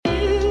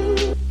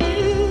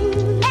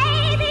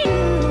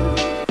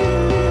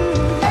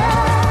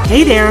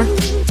Hey there!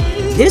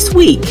 This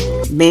week,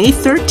 May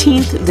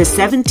 13th to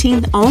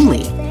 17th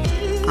only,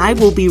 I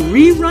will be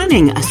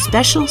rerunning a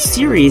special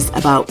series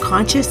about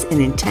conscious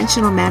and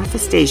intentional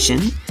manifestation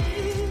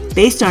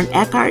based on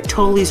Eckhart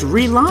Tolle's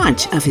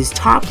relaunch of his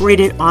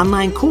top-rated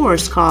online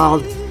course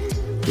called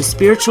The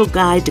Spiritual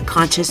Guide to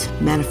Conscious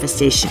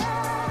Manifestation.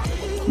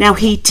 Now,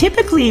 he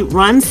typically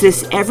runs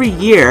this every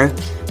year,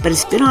 but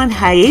it's been on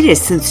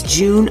hiatus since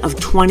June of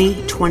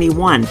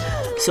 2021.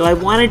 So I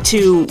wanted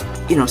to,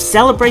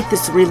 celebrate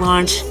this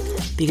relaunch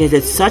because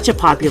it's such a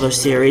popular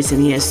series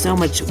and he has so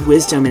much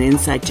wisdom and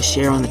insight to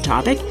share on the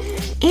topic.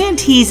 And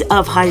he's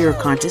of higher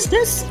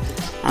consciousness,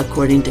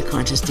 according to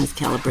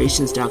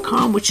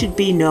consciousnesscalibrations.com, which should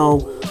be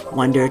no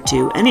wonder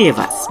to any of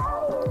us.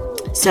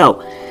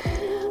 So,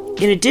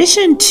 in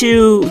addition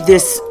to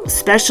this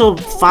special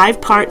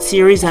 5-part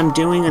series I'm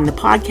doing on the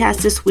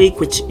podcast this week,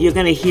 which you're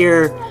going to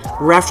hear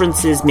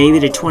references maybe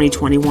to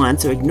 2021,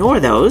 so ignore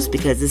those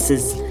because this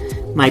is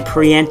my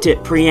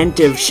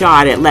preemptive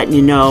shot at letting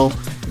you know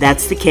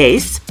that's the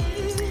case.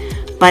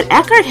 But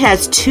Eckhart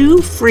has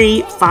 2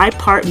 free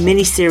 5-part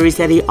mini-series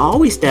that he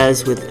always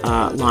does with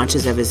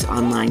launches of his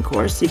online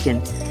course. You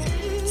can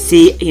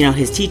see,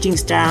 his teaching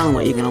style and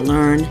what you're going to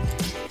learn.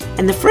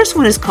 And the first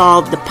one is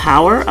called The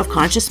Power of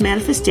Conscious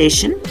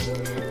Manifestation.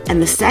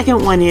 And the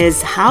second one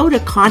is How to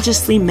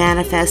Consciously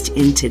Manifest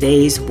in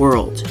Today's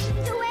World.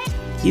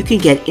 You can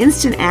get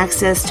instant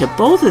access to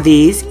both of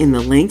these in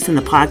the links in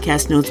the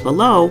podcast notes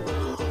below,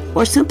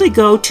 or simply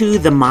go to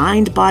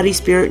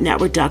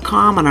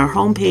themindbodyspiritnetwork.com on our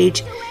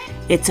homepage.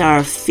 It's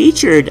our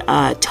featured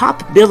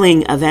top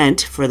billing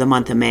event for the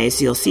month of May,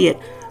 so you'll see it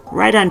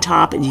right on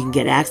top and you can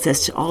get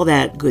access to all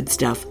that good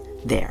stuff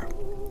there.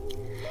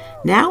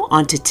 Now,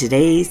 on to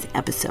today's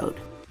episode.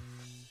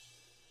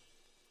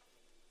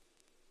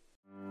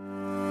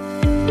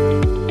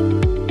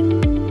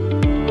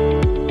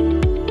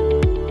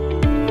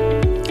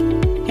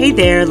 Hey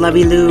there,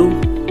 Lovey Lou.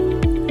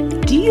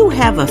 Do you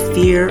have a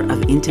fear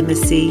of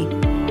intimacy?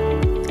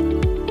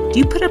 Do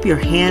you put up your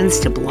hands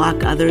to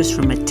block others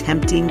from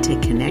attempting to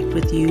connect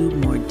with you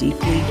more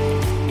deeply?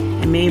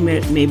 And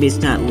maybe it's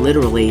not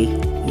literally,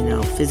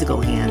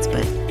 physical hands,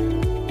 but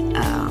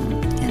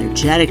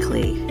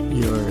energetically,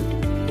 you're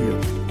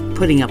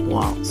putting up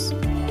walls.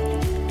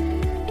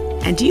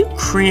 And do you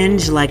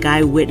cringe like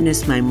I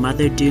witnessed my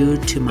mother do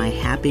to my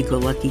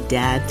happy-go-lucky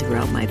dad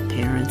throughout my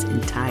parents'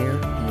 entire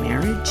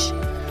marriage?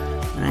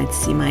 When I'd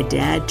see my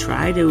dad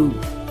try to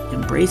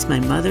embrace my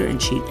mother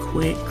and she'd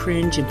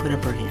cringe and put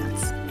up her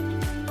hands.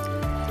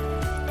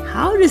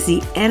 How does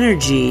the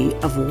energy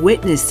of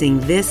witnessing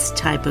this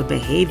type of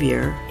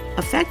behavior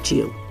affect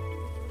you,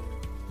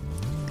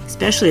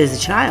 especially as a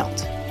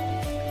child?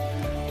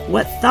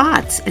 What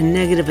thoughts and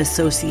negative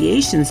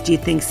associations do you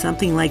think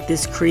something like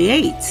this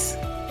creates?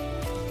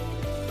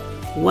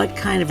 What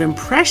kind of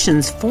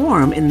impressions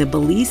form in the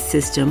belief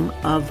system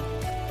of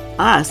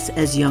us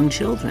as young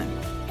children?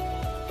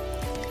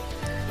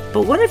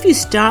 But what if you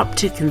stop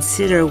to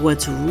consider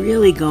what's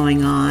really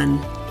going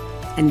on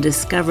and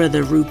discover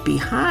the root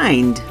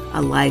behind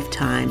a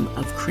lifetime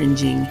of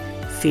cringing,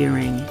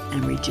 fearing,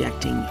 and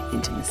rejecting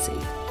intimacy?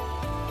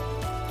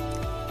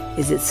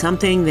 Is it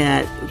something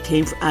that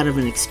came out of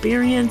an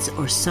experience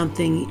or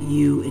something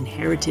you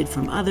inherited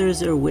from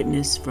others or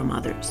witnessed from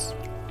others?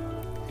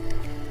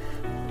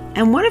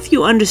 And what if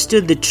you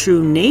understood the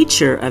true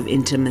nature of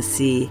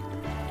intimacy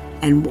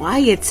and why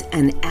it's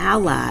an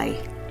ally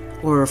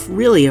or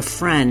really a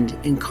friend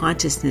in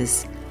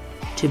consciousness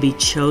to be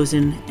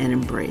chosen and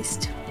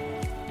embraced?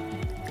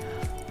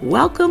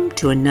 Welcome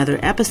to another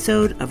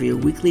episode of your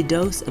weekly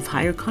dose of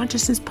Higher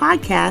Consciousness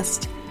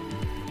podcast.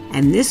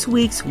 And this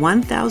week's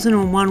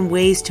 1001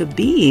 Ways to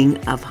Being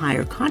of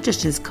Higher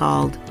Consciousness,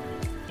 called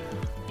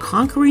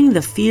Conquering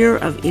the Fear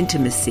of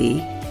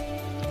Intimacy,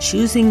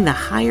 Choosing the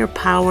Higher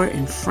Power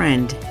and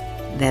Friend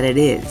That It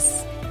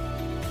is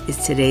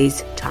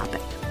today's topic.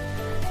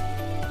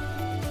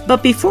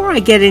 But before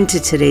I get into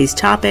today's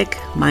topic,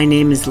 my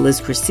name is Liz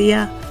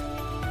Garcia.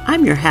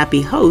 I'm your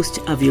happy host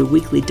of your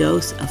weekly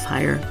dose of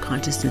Higher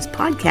Consciousness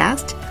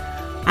podcast.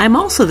 I'm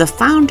also the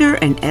founder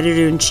and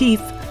editor-in-chief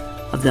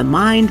of the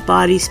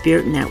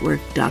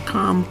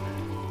MindBodySpiritNetwork.com,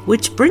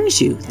 which brings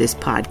you this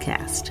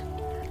podcast.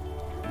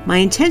 My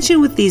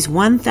intention with these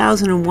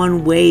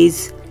 1001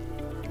 ways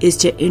is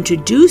to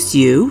introduce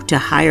you to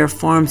higher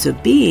forms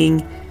of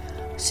being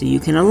so you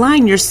can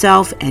align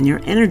yourself and your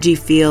energy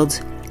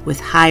fields with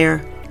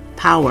higher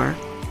power,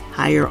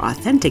 higher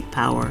authentic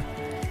power,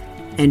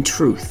 and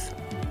truth.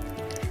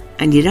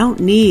 And you don't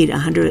need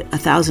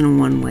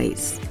 1001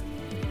 ways.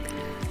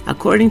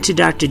 According to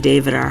Dr.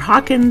 David R.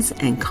 Hawkins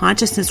and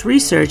consciousness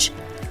research,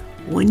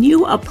 when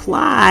you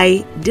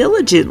apply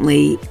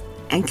diligently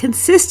and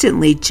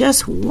consistently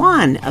just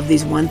one of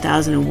these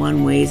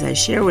 1001 ways I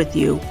share with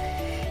you,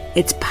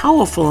 it's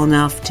powerful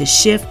enough to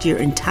shift your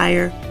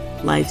entire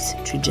life's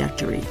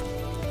trajectory.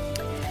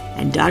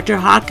 And Dr.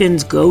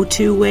 Hawkins'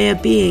 go-to way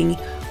of being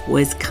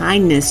was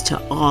kindness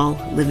to all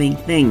living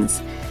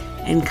things.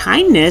 And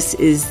kindness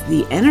is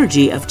the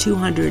energy of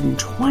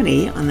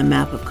 220 on the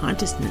map of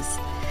consciousness.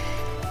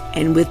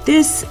 And with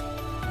this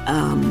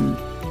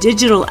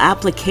digital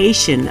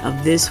application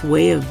of this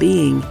way of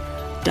being,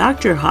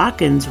 Dr.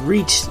 Hawkins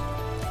reached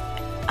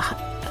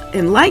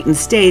enlightened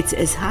states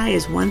as high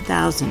as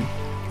 1,000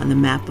 on the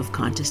map of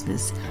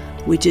consciousness,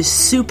 which is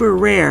super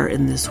rare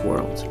in this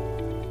world.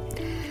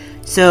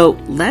 So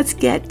let's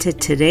get to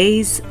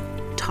today's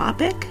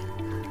topic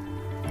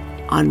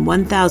on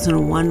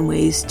 1001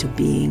 Ways to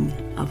Being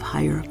of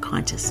Higher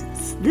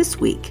Consciousness this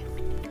week.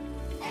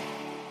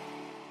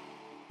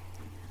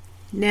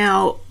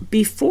 Now,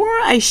 before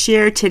I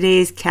share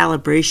today's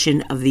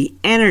calibration of the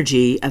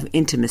energy of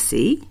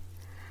intimacy,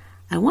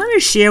 I want to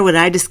share what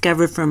I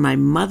discovered from my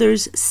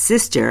mother's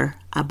sister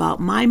about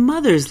my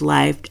mother's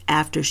life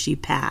after she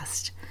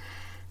passed.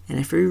 And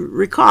if you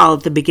recall,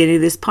 at the beginning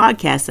of this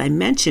podcast, I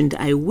mentioned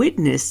I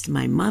witnessed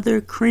my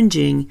mother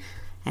cringing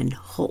and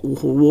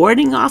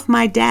warding off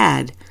my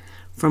dad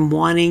from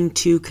wanting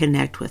to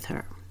connect with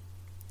her.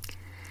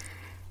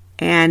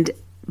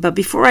 But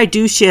before I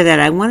do share that,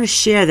 I want to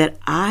share that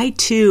I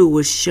too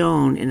was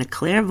shown in a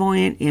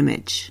clairvoyant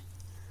image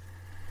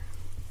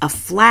a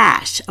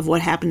flash of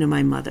what happened to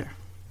my mother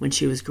when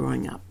she was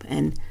growing up.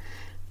 And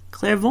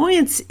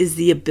clairvoyance is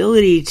the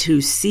ability to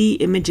see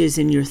images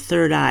in your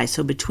third eye.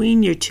 So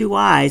between your two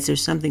eyes,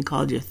 there's something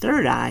called your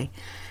third eye.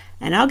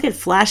 And I'll get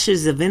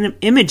flashes of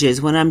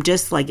images when I'm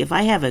just like, if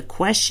I have a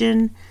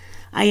question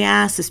I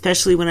ask,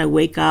 especially when I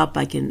wake up,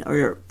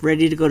 or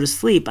ready to go to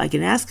sleep, I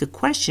can ask a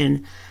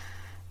question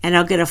and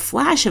I'll get a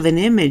flash of an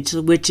image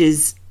which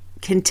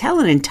can tell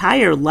an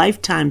entire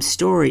lifetime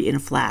story in a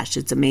flash.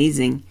 It's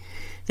amazing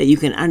that you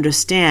can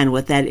understand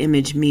what that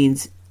image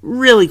means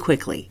really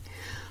quickly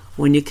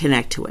when you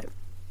connect to it.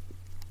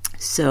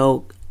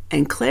 So,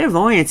 and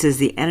clairvoyance is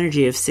the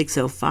energy of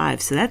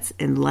 605, so that's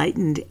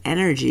enlightened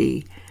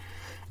energy,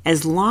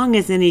 as long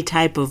as any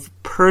type of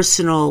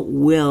personal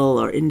will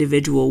or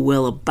individual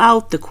will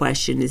about the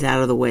question is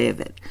out of the way of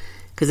it.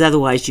 Because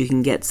otherwise you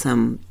can get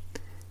some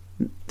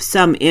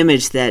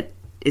image that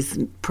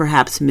is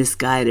perhaps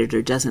misguided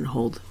or doesn't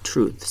hold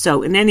truth.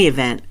 So in any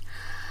event,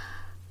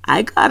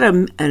 I got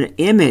an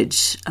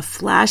image, a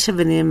flash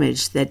of an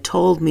image that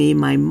told me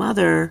my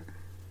mother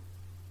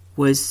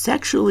was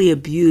sexually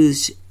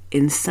abused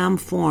in some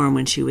form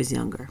when she was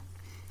younger.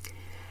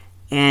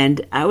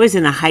 And I was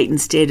in a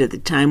heightened state at the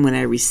time when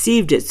I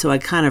received it, so I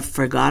kind of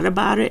forgot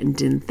about it and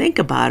didn't think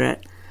about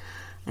it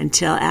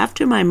until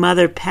after my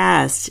mother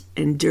passed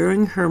and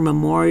during her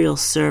memorial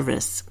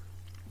service.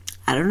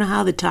 I don't know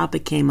how the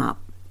topic came up,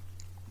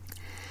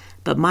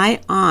 but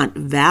my aunt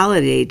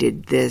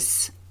validated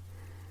this,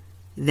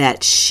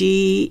 that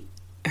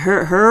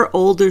her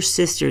older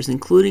sisters,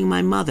 including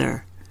my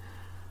mother,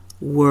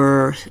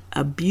 were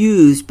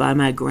abused by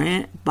a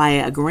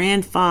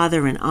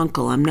grandfather and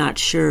uncle. I'm not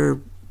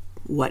sure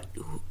what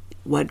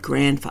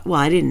grandfather.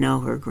 Well, I didn't know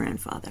her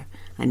grandfather.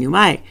 I knew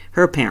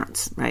her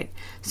parents, right?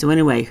 So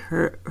anyway,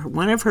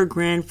 one of her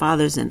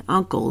grandfathers and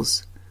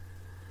uncles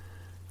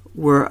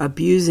were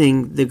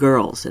abusing the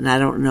girls, and I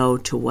don't know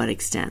to what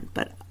extent,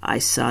 but I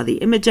saw the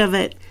image of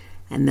it,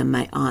 and then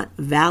my aunt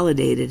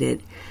validated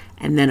it,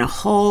 and then a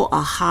whole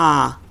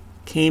aha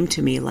came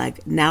to me,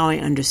 like, now I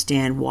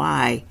understand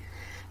why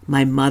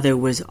my mother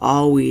was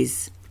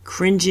always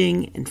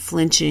cringing and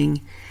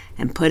flinching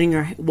and putting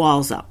the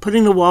walls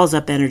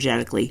up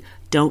energetically.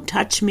 Don't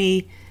touch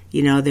me.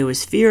 There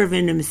was fear of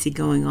intimacy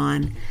going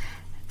on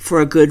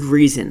for a good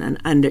reason,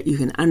 and you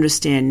can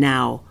understand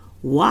now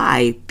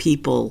why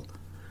people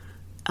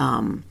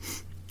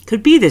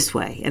could be this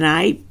way. And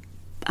I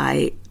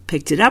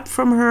picked it up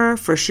from her,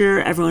 for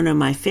sure. Everyone in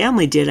my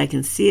family did. I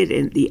can see it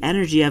in the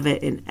energy of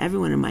it in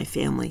everyone in my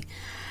family.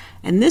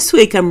 And this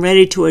week I'm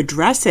ready to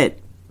address it,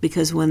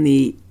 because when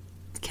the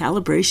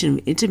calibration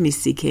of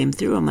intimacy came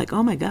through, I'm like,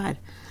 oh my God,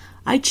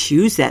 I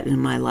choose that in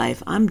my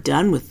life. I'm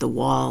done with the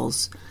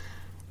walls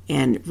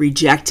and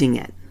rejecting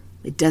it.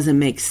 It doesn't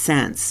make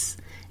sense.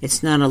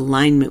 It's not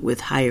alignment with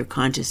higher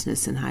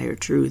consciousness and higher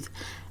truth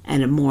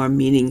and a more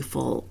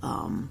meaningful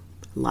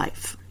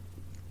life.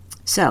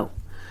 So,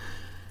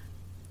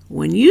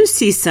 when you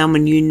see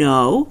someone you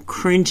know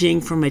cringing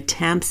from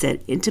attempts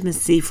at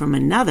intimacy from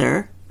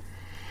another,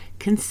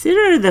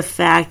 consider the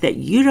fact that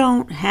you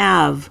don't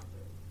have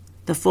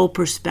the full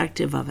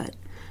perspective of it.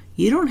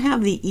 You don't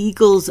have the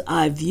eagle's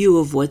eye view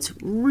of what's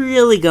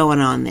really going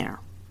on there.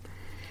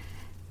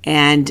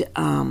 And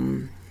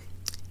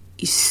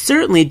you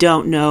certainly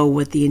don't know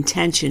what the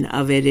intention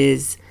of it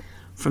is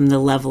from the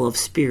level of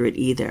spirit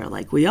either.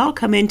 Like, we all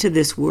come into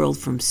this world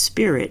from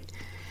spirit,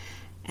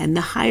 and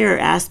the higher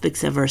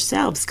aspects of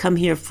ourselves come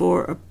here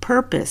for a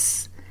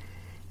purpose.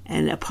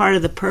 And a part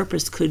of the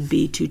purpose could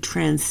be to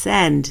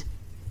transcend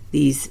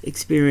these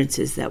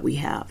experiences that we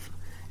have.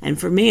 And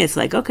for me, it's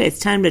like, okay, it's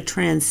time to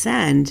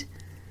transcend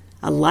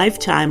a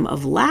lifetime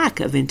of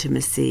lack of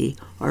intimacy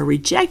or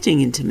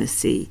rejecting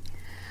intimacy,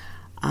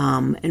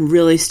 and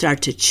really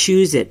start to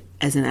choose it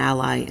as an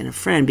ally and a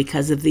friend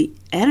because of the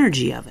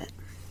energy of it.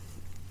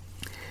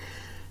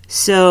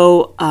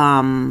 So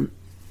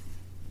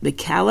the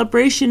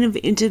calibration of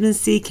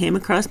intimacy came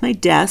across my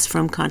desk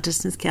from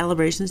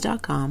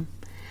consciousnesscalibrations.com.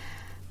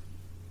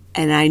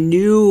 And I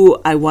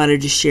knew I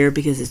wanted to share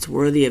because it's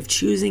worthy of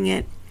choosing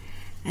it.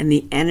 And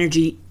the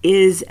energy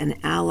is an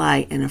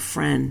ally and a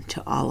friend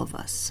to all of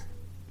us.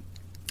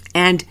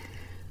 And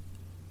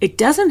it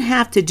doesn't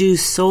have to do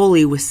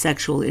solely with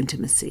sexual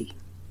intimacy,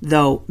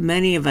 though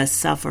many of us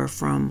suffer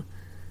from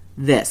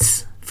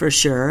this for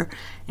sure.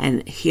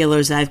 And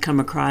healers I've come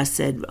across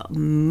said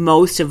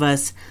most of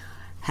us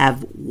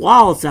have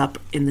walls up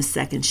in the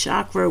second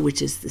chakra,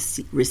 which is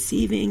the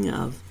receiving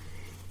of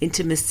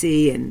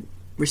intimacy and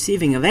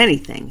receiving of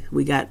anything.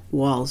 We got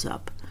walls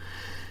up.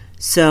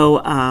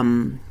 So,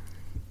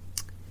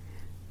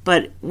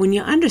 but when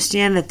you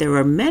understand that there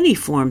are many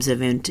forms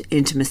of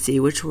intimacy,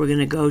 which we're going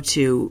to go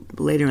to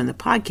later in the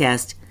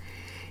podcast,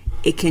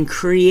 it can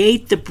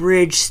create the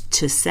bridge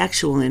to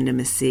sexual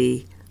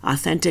intimacy,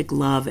 authentic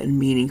love, and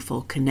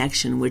meaningful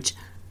connection, which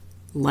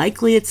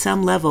likely at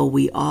some level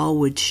we all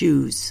would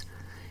choose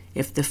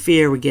if the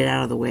fear would get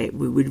out of the way.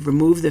 We would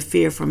remove the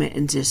fear from it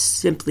and just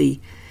simply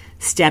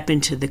step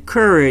into the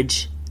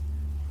courage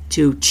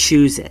to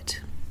choose it.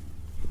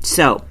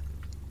 So,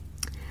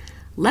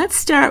 let's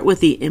start with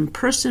the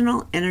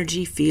impersonal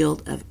energy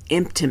field of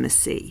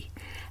intimacy.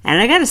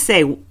 And I got to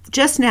say,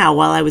 just now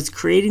while I was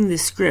creating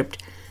this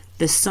script,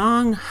 the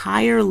song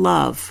Higher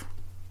Love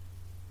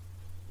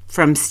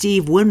from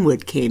Steve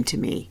Winwood came to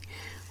me,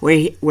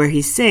 where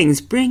he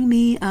sings, "Bring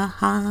me a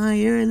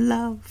higher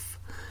love.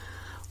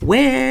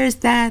 Where's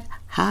that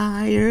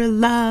higher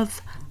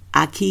love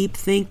I keep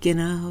thinking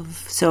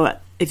of?" So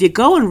if you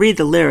go and read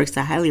the lyrics,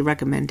 I highly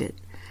recommend it.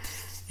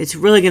 It's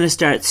really going to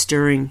start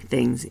stirring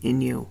things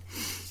in you.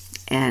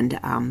 And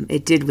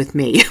it did with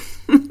me.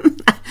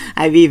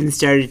 I've even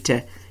started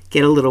to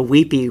get a little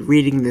weepy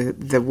reading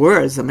the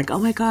words. I'm like, oh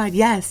my God,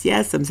 yes,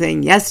 I'm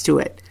saying yes to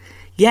it.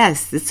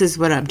 Yes, this is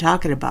what I'm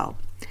talking about.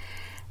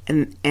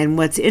 And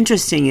what's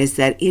interesting is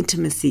that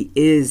intimacy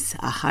is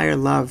a higher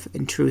love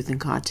in truth and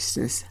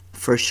consciousness,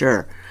 for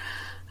sure,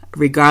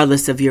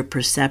 regardless of your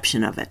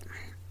perception of it.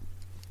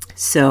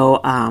 So,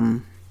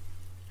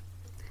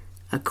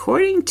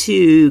 according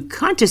to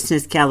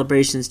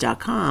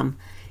consciousnesscalibrations.com,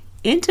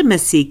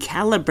 intimacy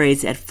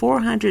calibrates at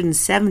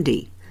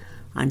 470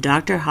 on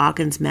Dr.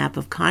 Hawkins' map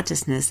of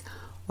consciousness,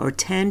 or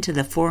 10 to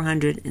the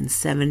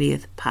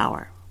 470th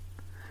power.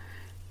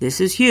 This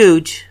is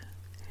huge.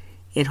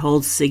 It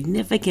holds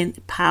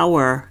significant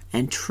power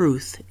and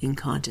truth in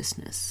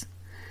consciousness.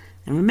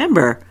 And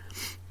remember,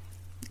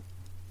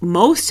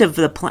 most of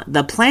the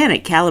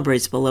planet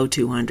calibrates below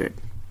 200,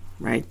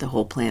 right? The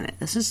whole planet.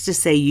 That's just to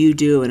say you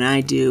do and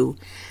I do,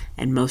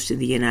 and most of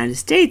the United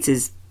States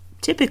is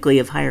typically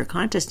of higher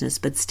consciousness,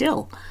 but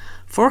still,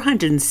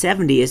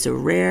 470 is a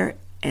rare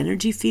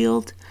energy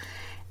field,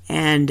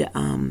 and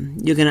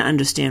you're going to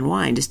understand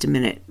why in just a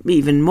minute,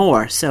 even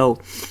more. So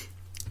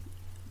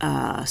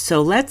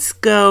let's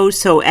go.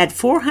 So at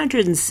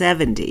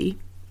 470,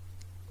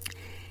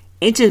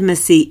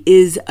 intimacy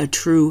is a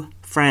true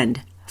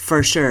friend,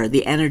 for sure,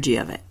 the energy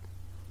of it.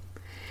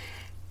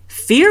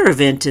 Fear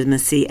of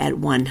intimacy at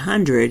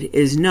 100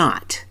 is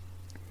not.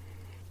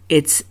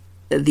 It's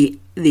the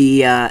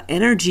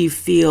energy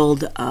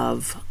field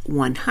of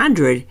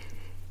 100.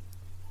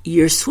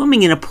 You're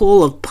swimming in a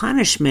pool of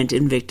punishment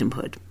and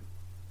victimhood.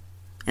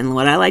 And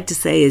what I like to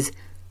say is,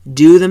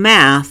 do the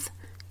math,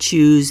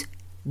 choose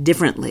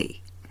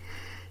differently.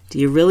 Do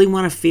you really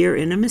want to fear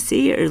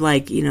intimacy? Or and I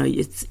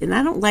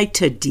don't like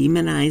to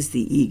demonize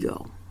the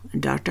ego.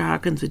 And Dr.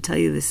 Hawkins would tell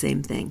you the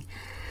same thing.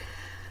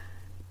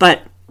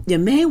 But you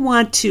may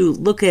want to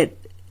look at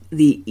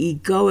the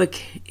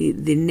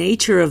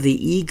nature of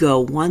the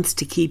ego wants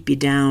to keep you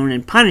down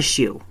and punish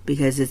you,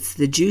 because it's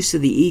the juice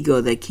of the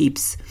ego that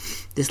keeps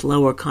this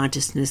lower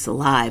consciousness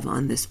alive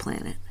on this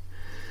planet.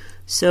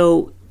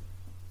 So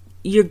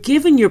you're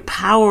giving your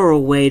power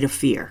away to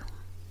fear.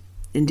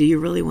 And do you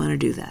really want to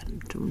do that?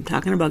 I'm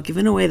talking about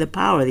giving away the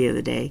power the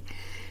other day.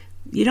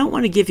 You don't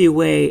want to give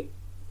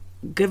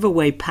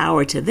away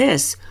power to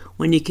this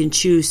when you can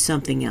choose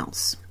something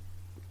else.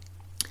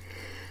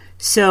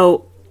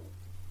 So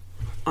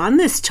on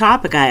this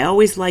topic, I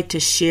always like to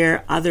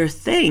share other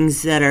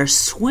things that are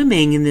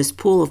swimming in this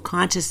pool of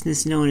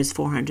consciousness known as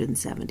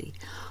 470.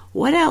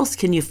 What else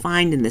can you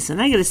find in this?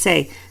 And I got to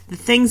say, the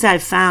things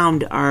I've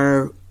found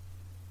are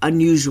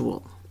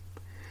unusual.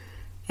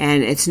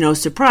 And it's no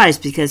surprise,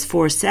 because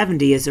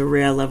 470 is a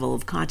rare level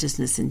of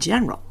consciousness in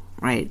general,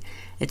 right?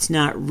 It's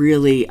not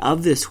really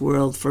of this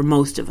world for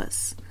most of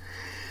us.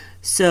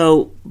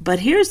 So, but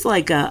here's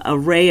like a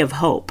ray of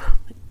hope.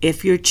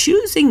 If you're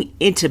choosing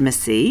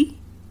intimacy,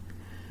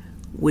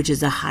 which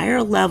is a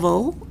higher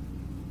level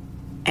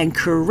and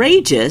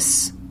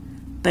courageous,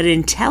 but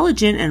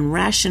intelligent and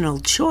rational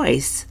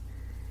choice,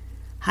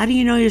 how do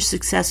you know you're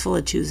successful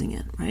at choosing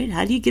it, right?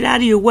 How do you get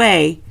out of your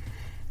way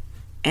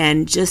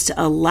and just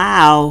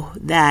allow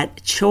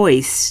that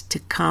choice to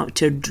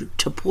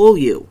pull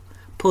you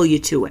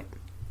to it?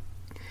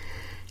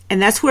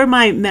 And that's where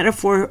my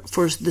metaphor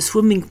for the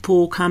swimming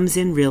pool comes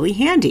in really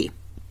handy.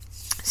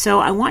 So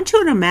I want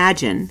you to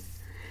imagine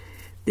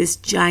this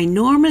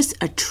ginormous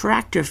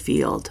attractor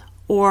field,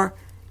 or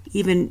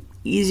even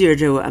easier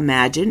to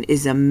imagine,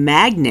 is a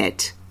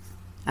magnet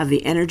of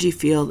the energy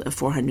field of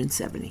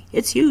 470.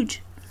 It's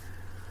huge.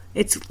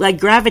 It's like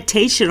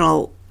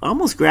gravitational,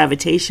 almost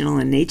gravitational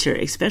in nature,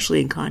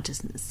 especially in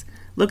consciousness.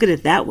 Look at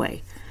it that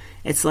way.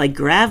 It's like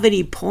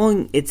gravity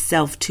pulling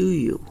itself to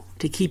you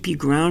to keep you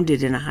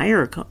grounded in a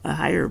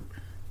higher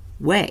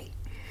way.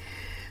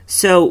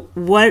 So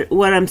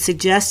what I'm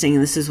suggesting,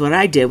 and this is what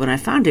I did when I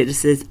found it,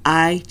 says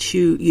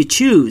you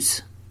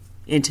choose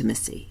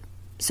intimacy.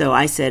 So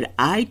I said,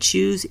 I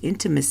choose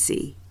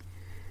intimacy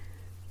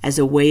as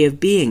a way of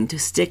being, to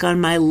stick on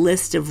my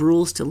list of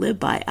rules to live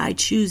by. I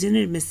choose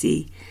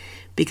intimacy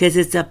because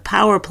it's a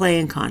power play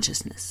in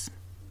consciousness.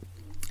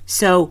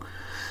 So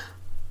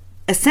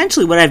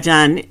essentially what I've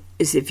done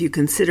is, if you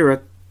consider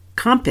a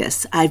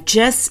compass, I've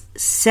just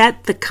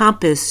set the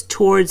compass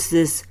towards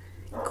this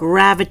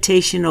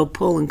gravitational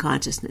pull in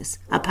consciousness,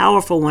 a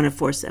powerful one at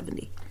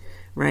 470,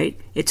 right?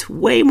 It's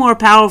way more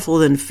powerful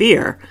than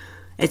fear.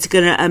 It's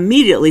going to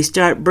immediately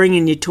start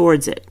bringing you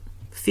towards it.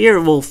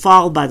 Fear will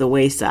fall by the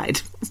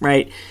wayside,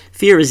 right?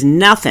 Fear is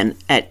nothing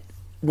at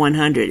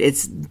 100.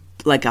 It's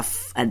like a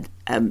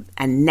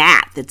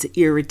gnat that's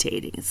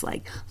irritating. It's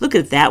like, look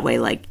at it that way,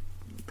 like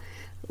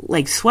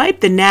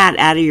swipe the gnat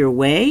out of your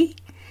way,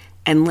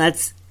 and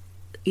let's,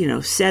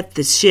 set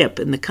the ship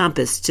and the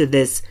compass to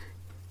this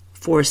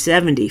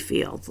 470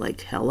 field.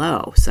 Like,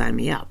 hello, sign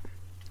me up.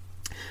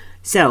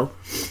 So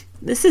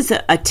this is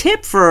a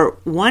tip for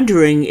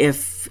wondering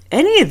if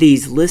any of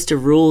these list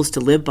of rules to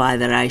live by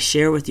that I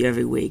share with you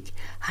every week,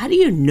 how do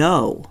you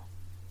know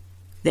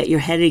that you're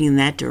heading in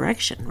that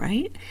direction,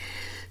 right?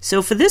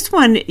 So for this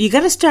one, you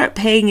got to start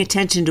paying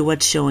attention to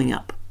what's showing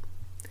up.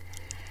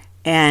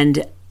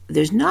 And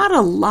there's not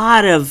a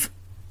lot of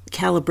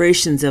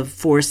calibrations of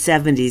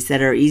 470s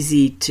that are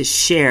easy to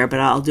share, but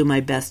I'll do my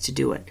best to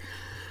do it.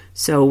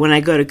 So when I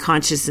go to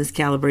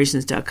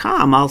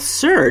consciousnesscalibrations.com, I'll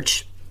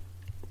search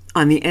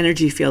on the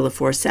energy field of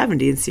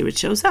 470 and see what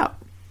shows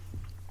up.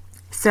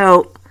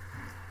 So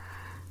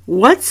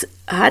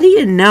how do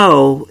you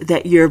know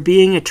that you're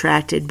being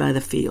attracted by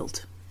the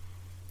field?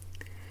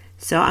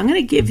 So I'm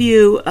going to give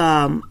you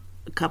a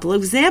couple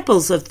of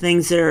examples of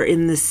things that are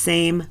in the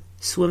same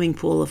swimming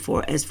pool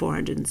as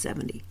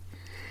 470.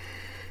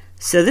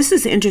 So this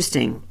is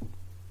interesting.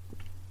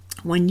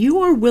 When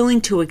you are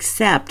willing to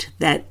accept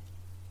that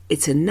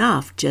it's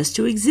enough just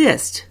to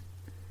exist,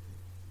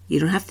 you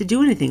don't have to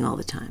do anything all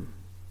the time.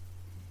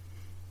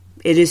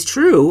 It is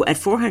true at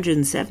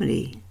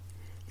 470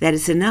 that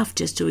it's enough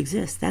just to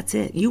exist. That's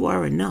it. You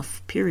are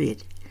enough,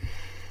 period.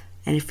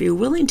 And if you're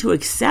willing to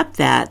accept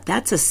that,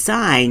 that's a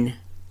sign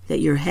that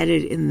you're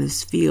headed in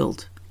this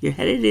field. You're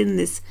headed in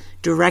this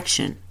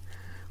direction,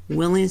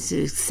 willing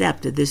to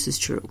accept that this is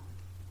true.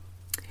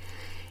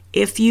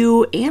 If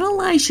you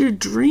analyze your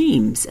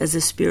dreams as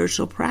a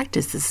spiritual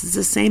practice, this is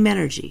the same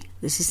energy.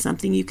 This is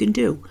something you can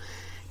do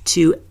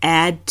to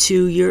add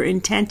to your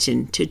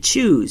intention, to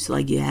choose.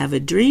 Like you have a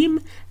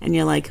dream and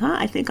you're like,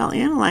 I think I'll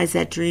analyze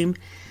that dream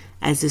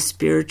as a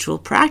spiritual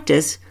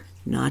practice,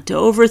 not to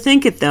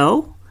overthink it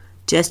though,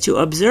 just to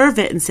observe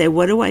it and say,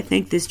 what do I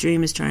think this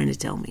dream is trying to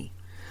tell me?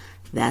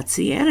 That's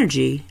the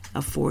energy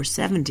of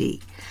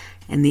 470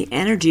 and the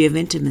energy of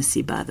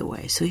intimacy, by the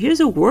way. So here's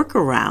a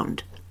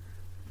workaround.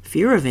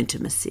 Fear of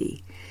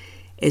intimacy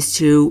is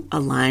to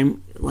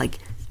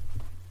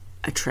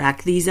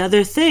attract these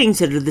other things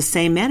that are the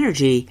same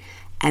energy,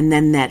 and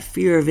then that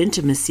fear of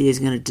intimacy is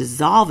going to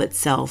dissolve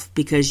itself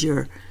because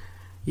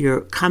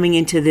you're coming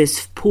into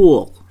this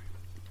pool.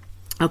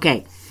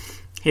 Okay,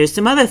 here's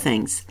some other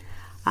things.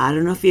 I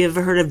don't know if you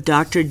ever heard of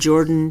Dr.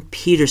 Jordan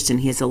Peterson.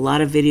 He has a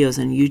lot of videos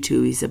on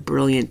YouTube. He's a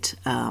brilliant,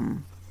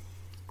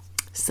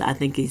 I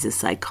think he's a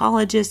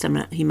psychologist.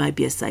 He might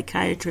be a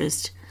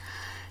psychiatrist.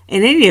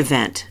 In any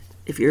event,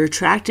 if you're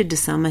attracted to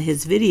some of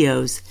his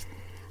videos,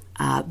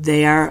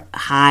 they are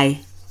high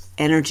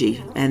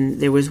energy.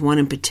 And there was one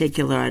in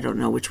particular, I don't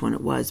know which one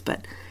it was,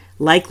 but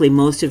likely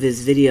most of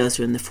his videos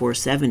are in the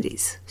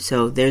 470s.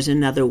 So there's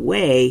another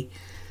way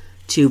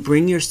to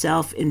bring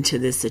yourself into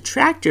this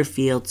attractor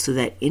field so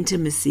that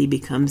intimacy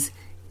becomes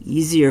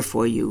easier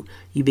for you.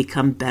 You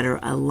become better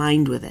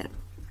aligned with it.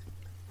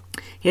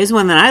 Here's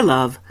one that I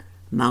love,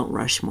 Mount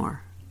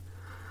Rushmore.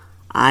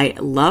 I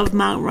love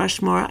Mount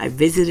Rushmore. I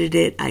visited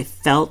it. I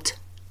felt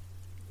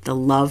the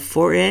love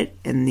for it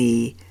and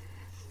the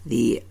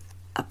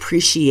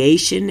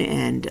appreciation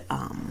and,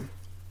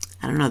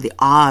 the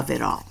awe of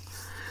it all.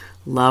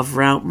 Love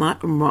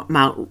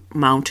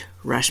Mount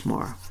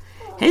Rushmore.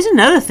 Here's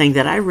another thing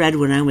that I read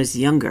when I was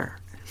younger,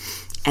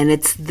 and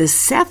it's the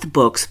Seth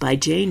books by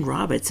Jane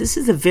Roberts. This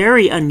is a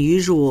very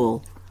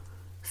unusual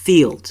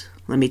field,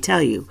 let me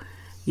tell you.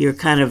 You're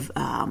kind of,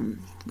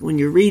 when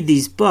you read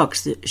these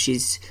books,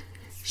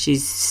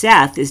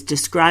 Seth is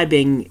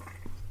describing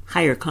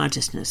higher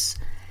consciousness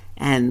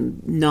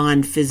and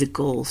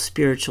non-physical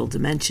spiritual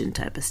dimension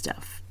type of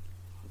stuff.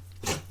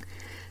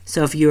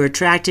 So if you're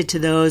attracted to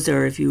those,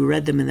 or if you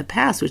read them in the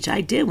past, which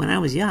I did when I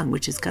was young,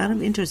 which is kind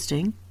of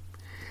interesting,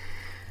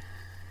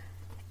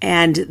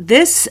 And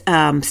this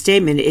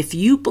statement, if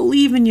you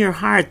believe in your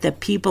heart that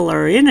people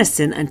are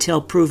innocent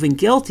until proven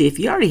guilty, if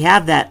you already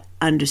have that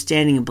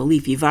understanding and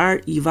belief, you've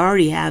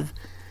already have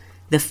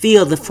the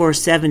field, the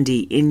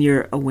 470 in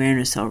your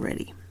awareness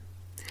already.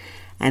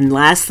 And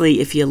lastly,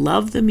 if you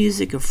love the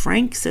music of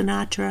Frank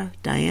Sinatra,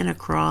 Diana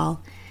Krall,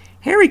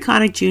 Harry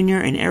Connick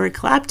Jr., and Eric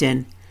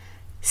Clapton,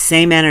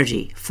 same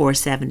energy,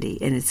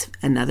 470. And it's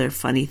another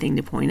funny thing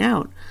to point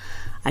out.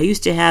 I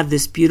used to have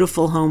this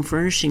beautiful home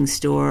furnishing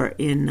store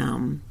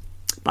in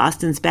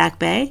Boston's Back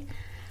Bay,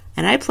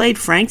 and I played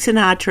Frank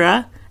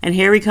Sinatra and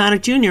Harry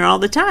Connick Jr. all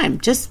the time.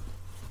 Just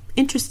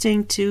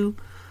interesting to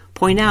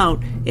point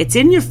out. It's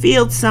in your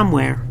field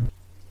somewhere.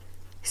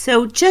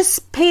 So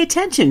just pay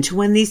attention to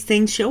when these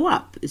things show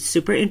up. It's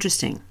super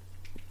interesting.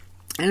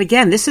 And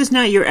again, this is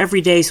not your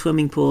everyday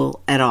swimming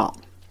pool at all.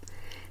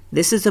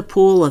 This is a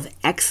pool of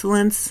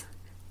excellence,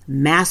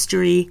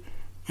 mastery,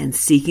 and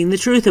seeking the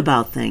truth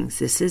about things.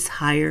 This is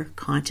higher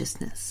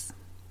consciousness.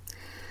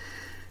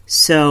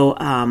 So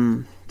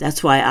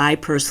that's why I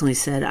personally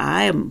said,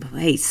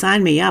 hey,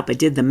 sign me up. I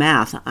did the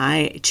math.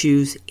 I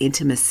choose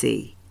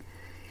intimacy.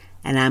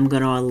 And I'm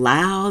going to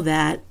allow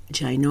that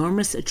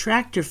ginormous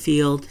attractor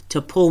field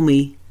to pull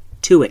me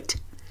to it,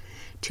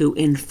 to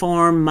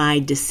inform my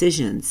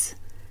decisions,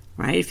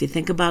 right? If you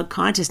think about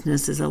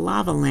consciousness as a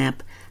lava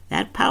lamp,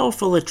 that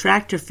powerful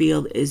attractor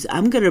field is,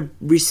 I'm going to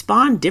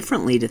respond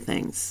differently to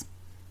things,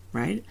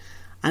 right?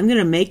 I'm going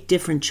to make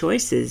different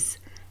choices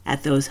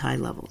at those high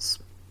levels.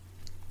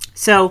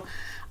 So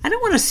I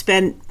don't want to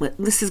spend,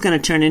 this is going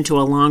to turn into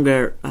a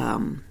longer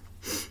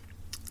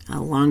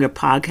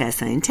podcast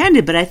than I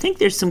intended, but I think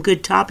there's some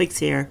good topics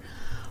here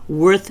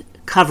worth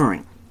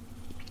covering.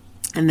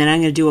 And then I'm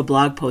going to do a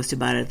blog post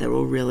about it that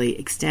will really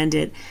extend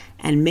it,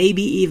 and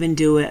maybe even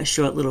do a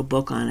short little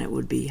book on it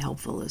would be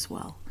helpful as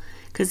well.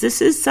 Because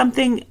this is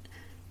something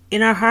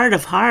in our heart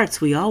of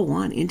hearts, we all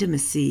want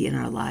intimacy in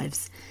our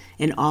lives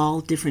in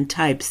all different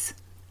types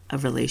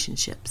of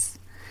relationships.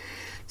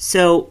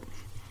 So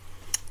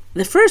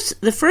the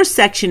first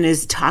section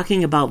is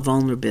talking about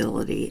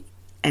vulnerability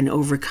and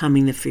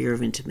overcoming the fear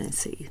of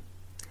intimacy.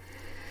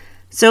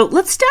 So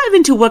let's dive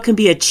into what can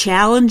be a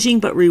challenging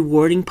but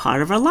rewarding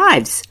part of our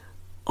lives.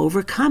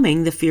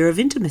 Overcoming the fear of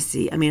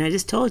intimacy. I mean, I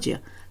just told you,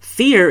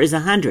 fear is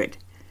 100.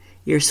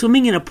 You're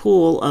swimming in a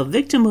pool of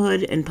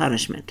victimhood and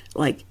punishment.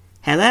 Like,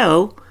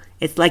 hello,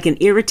 it's like an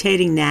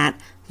irritating gnat.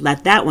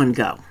 Let that one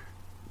go.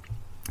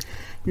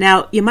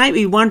 Now, you might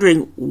be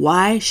wondering,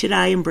 why should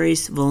I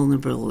embrace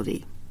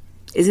vulnerability?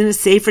 Isn't it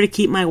safer to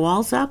keep my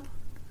walls up?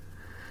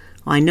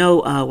 Well, I know,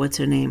 what's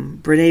her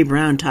name? Brené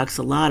Brown talks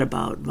a lot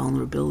about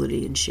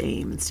vulnerability and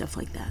shame and stuff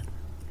like that.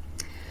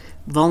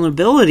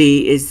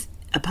 Vulnerability is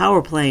a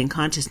power play in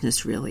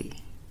consciousness, really.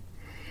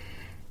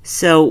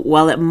 So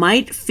while it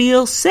might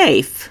feel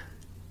safe,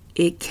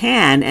 it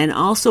can and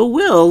also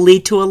will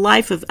lead to a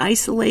life of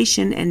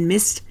isolation and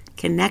missed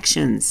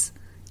connections.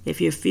 If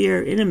you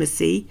fear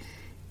intimacy,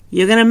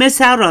 you're going to miss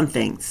out on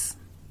things.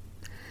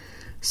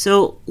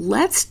 So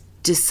let's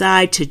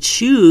decide to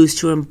choose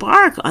to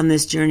embark on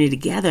this journey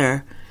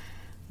together,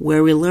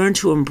 where we learn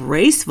to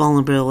embrace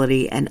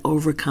vulnerability and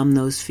overcome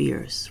those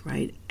fears,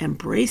 right?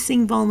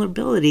 Embracing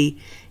vulnerability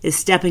is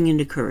stepping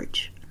into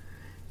courage.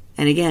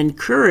 And again,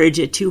 courage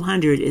at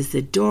 200 is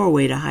the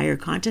doorway to higher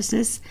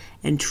consciousness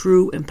and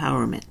true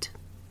empowerment.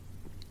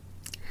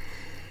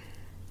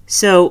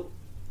 So,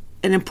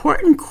 an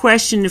important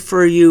question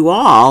for you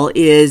all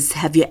is,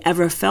 have you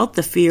ever felt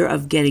the fear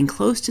of getting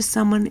close to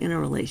someone in a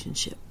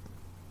relationship?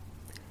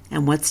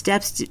 And what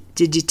steps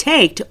did you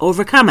take to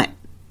overcome it?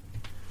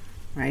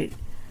 Right?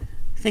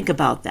 Think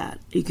about that.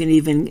 You can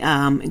even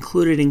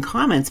include it in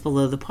comments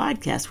below the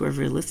podcast,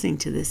 wherever you're listening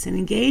to this, and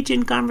engage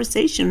in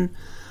conversation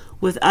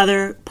with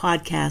other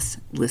podcast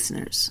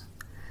listeners.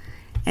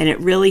 And it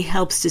really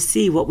helps to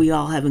see what we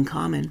all have in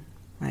common,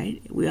 right?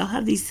 We all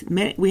have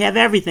we have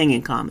everything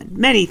in common,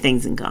 many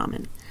things in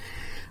common.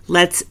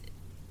 Let's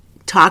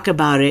talk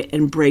about it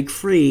and break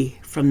free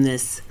from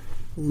this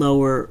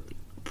lower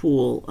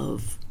pool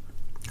of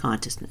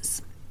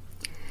consciousness.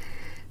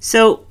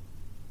 So,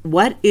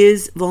 what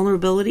is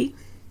vulnerability?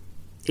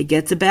 It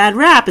gets a bad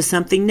rap as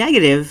something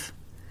negative,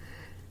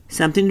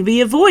 something to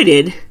be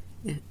avoided,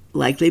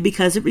 likely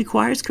because it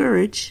requires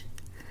courage.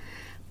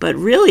 But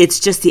really, it's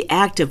just the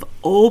act of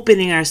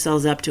opening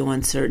ourselves up to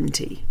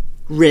uncertainty,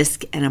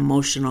 risk, and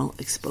emotional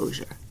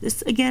exposure.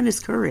 This, again, is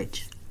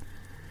courage.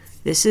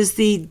 This is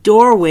the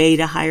doorway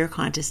to higher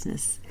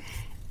consciousness.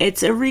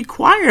 It's a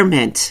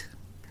requirement.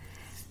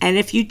 And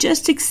if you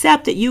just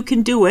accept that you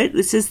can do it,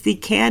 this is the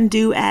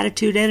can-do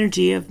attitude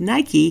energy of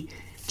Nike,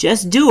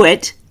 just do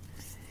it,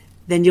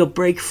 then you'll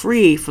break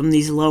free from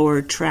these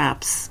lower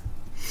traps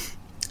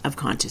of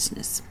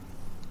consciousness.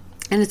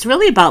 And it's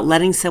really about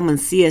letting someone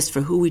see us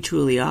for who we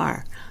truly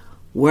are,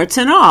 warts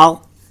and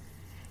all,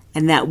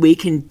 and that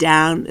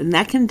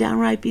can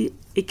downright be,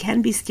 it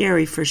can be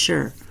scary for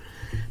sure.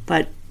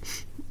 But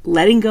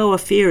letting go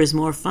of fear is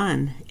more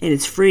fun, and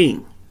it's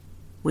freeing.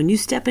 When you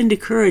step into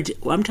courage,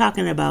 I'm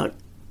talking about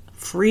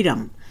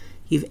freedom.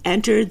 You've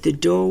entered the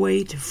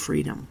doorway to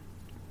freedom.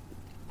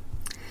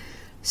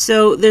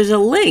 So there's a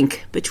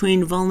link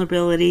between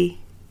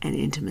vulnerability and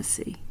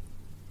intimacy.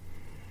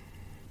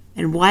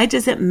 And why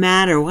does it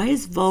matter? Why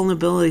is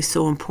vulnerability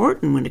so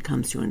important when it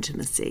comes to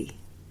intimacy?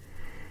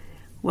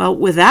 Well,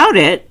 without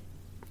it,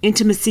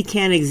 intimacy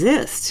can't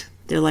exist.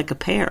 They're like a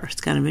pair.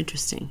 It's kind of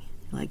interesting.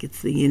 Like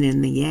it's the yin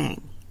and the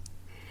yang.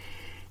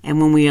 And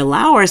when we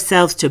allow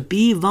ourselves to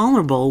be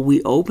vulnerable,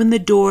 we open the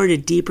door to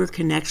deeper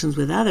connections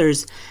with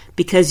others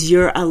because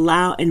you're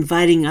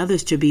inviting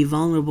others to be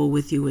vulnerable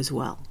with you as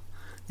well.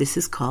 This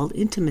is called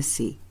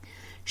intimacy.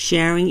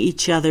 Sharing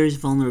each other's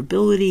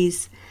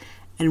vulnerabilities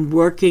and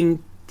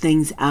working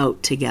things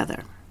out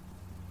together.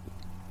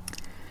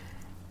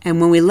 And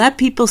when we let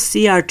people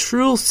see our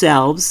true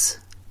selves,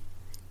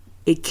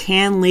 it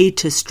can lead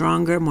to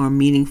stronger, more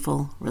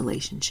meaningful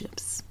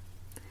relationships.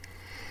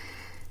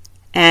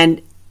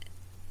 And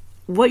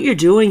what you're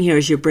doing here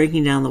is you're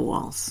breaking down the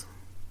walls.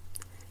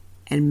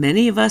 And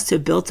many of us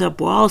have built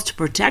up walls to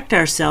protect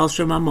ourselves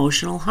from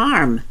emotional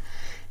harm.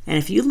 And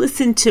if you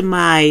listen to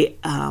my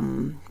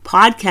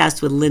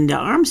podcast with Linda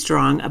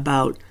Armstrong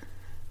about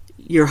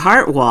your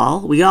heart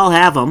wall, we all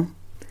have them.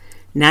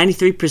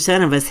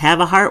 93% of us have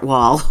a heart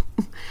wall.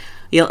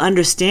 You'll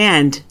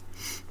understand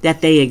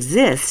that they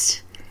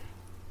exist.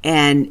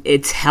 And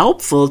it's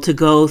helpful to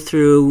go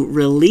through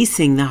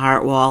releasing the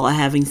heart wall,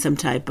 having some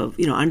type of,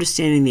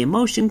 understanding the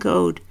emotion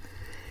code,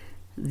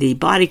 the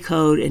body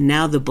code, and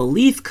now the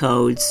belief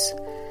codes.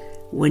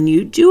 When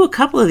you do a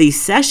couple of these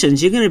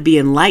sessions, you're going to be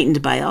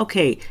enlightened by,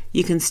 okay,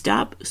 you can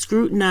stop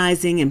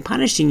scrutinizing and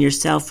punishing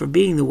yourself for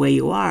being the way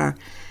you are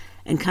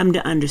and come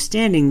to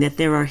understanding that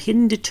there are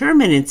hidden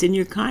determinants in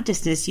your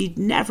consciousness you'd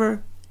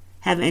never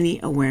have any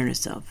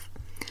awareness of.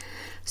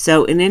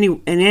 So in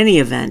any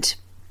event,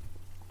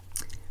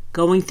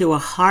 going through a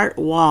heart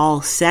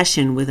wall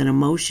session with an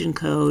emotion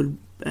code,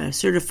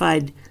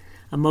 certified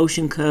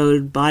emotion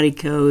code, body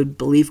code,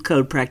 belief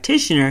code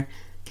practitioner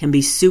can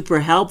be super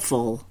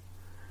helpful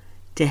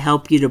to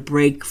help you to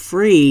break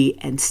free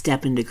and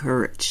step into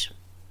courage.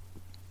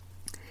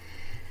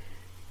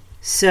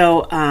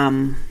 So,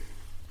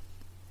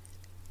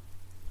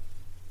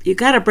 you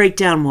got to break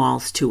down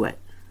walls to it.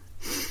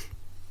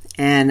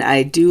 And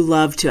I do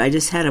love to, I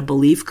just had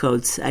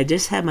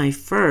my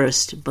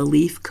first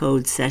belief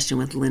code session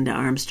with Linda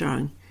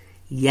Armstrong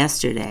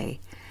yesterday.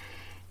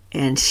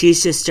 And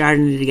she's just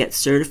starting to get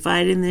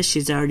certified in this.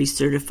 She's already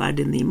certified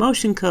in the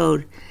emotion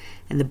code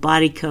and the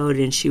body code.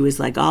 And she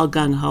was like all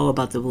gung-ho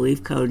about the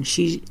belief code. And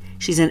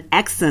she's an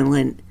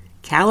excellent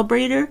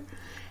calibrator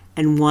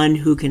and one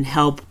who can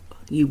help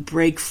you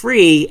break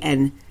free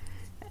and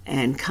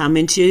come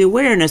into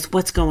awareness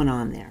what's going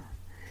on there.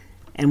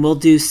 And we'll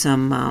do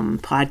some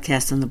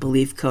podcasts on the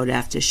belief code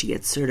after she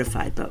gets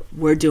certified. But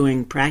we're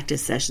doing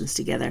practice sessions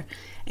together.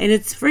 And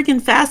it's freaking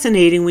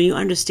fascinating when you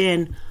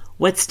understand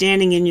what's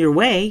standing in your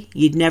way.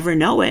 You'd never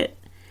know it.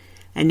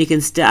 And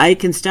I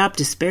can stop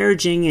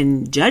disparaging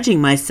and judging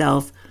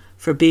myself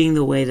for being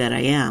the way that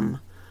I am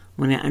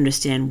when I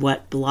understand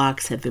what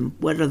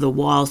are the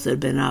walls that have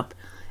been up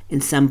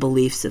in some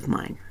beliefs of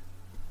mine.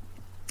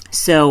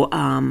 So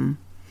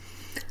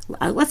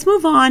let's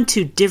move on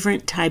to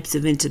different types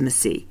of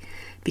intimacy.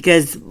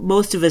 Because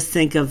most of us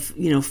think of,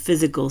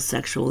 physical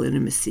sexual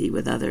intimacy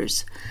with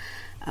others,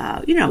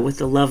 with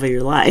the love of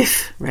your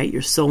life, right?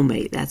 Your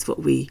soulmate.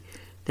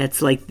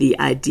 That's like the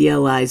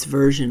idealized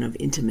version of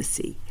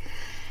intimacy.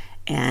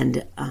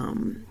 And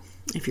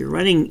if you're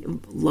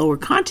running lower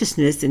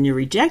consciousness and you're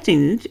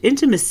rejecting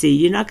intimacy,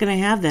 you're not going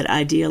to have that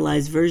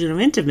idealized version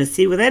of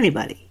intimacy with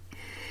anybody.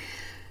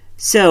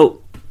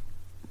 So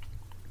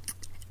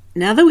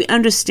now that we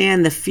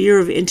understand the fear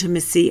of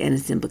intimacy and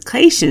its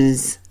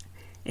implications,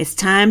 it's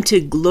time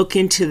to look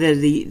into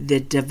the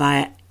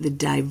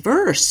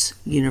diverse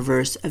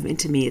universe of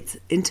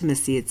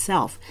intimacy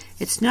itself.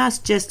 It's not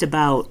just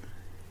about,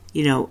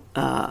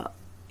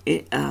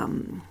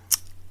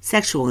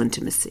 sexual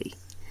intimacy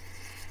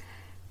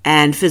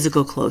and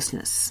physical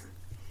closeness.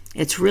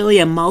 It's really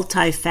a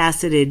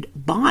multifaceted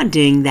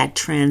bonding that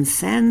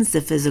transcends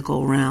the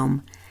physical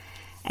realm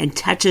and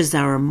touches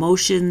our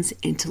emotions,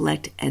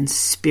 intellect, and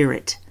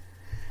spirit.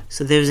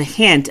 So there's a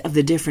hint of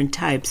the different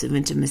types of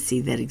intimacy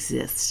that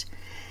exist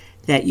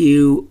that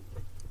you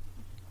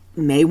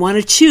may want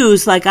to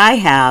choose, like I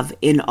have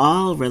in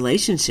all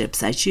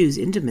relationships. I choose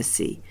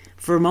intimacy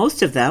for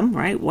most of them,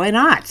 right? Why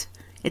not?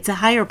 It's a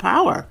higher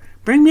power.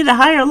 Bring me the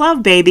higher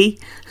love, baby,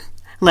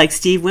 like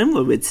Steve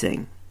Winwood would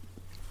sing.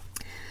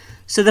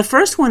 So the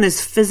first one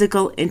is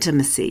physical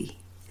intimacy.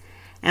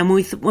 And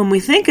when we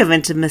think of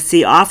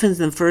intimacy, often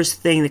the first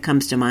thing that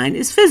comes to mind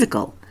is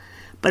physical.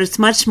 But it's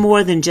much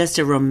more than just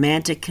a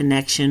romantic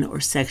connection or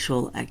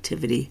sexual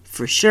activity,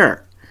 for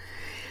sure.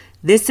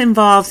 This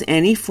involves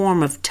any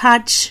form of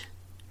touch,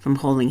 from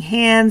holding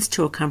hands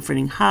to a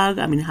comforting hug.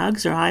 I mean,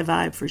 hugs are high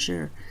vibe, for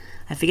sure.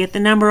 I forget the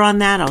number on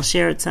that. I'll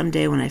share it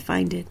someday when I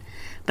find it.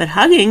 But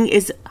hugging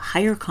is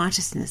higher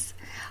consciousness.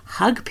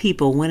 Hug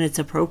people when it's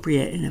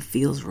appropriate and it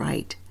feels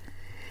right.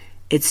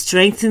 It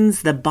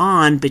strengthens the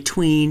bond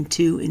between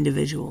two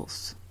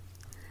individuals.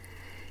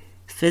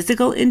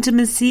 Physical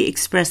intimacy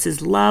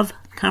expresses love,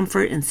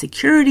 comfort, and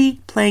security,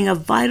 playing a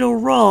vital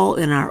role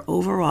in our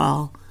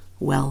overall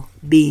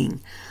well-being.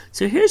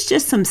 So here's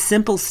just some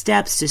simple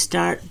steps to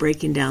start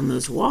breaking down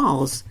those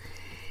walls.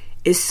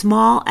 Is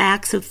small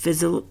acts of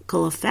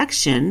physical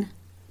affection,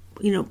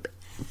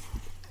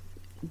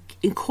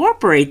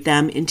 incorporate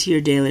them into your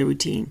daily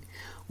routine,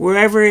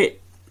 wherever it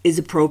is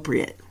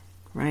appropriate,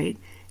 right?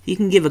 If you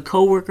can give a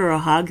coworker a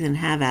hug, then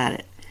have at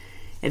it.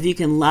 If you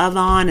can love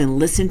on and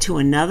listen to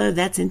another,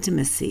 that's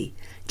intimacy.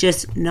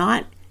 Just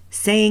not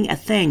saying a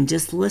thing,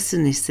 just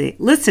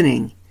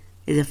listening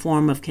is a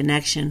form of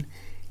connection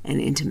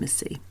and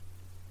intimacy.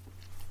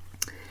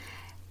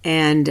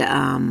 And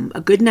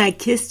a goodnight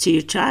kiss to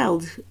your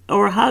child,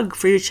 or a hug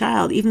for your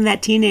child, even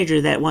that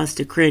teenager that wants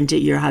to cringe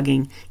at your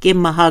hugging, give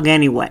them a hug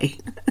anyway,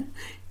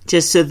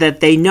 just so that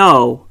they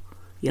know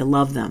you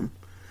love them.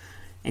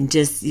 And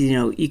just,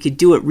 you could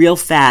do it real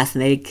fast,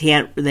 and they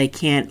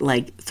can't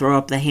like throw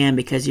up the hand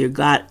because you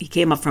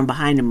came up from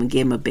behind them and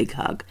gave them a big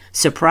hug.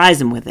 Surprise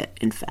them with it,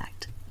 in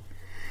fact.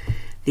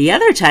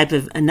 Another type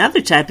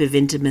of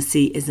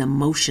intimacy is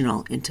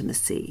emotional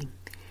intimacy.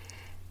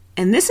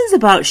 And this is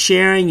about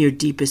sharing your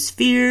deepest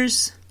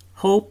fears,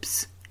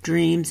 hopes,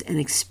 dreams, and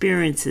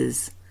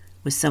experiences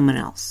with someone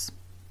else.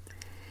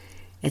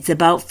 It's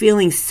about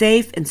feeling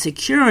safe and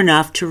secure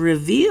enough to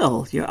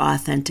reveal your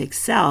authentic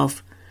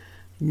self,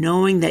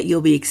 knowing that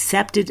you'll be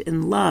accepted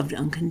and loved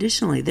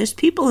unconditionally. There's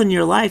people in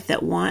your life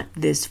that want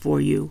this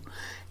for you.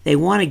 They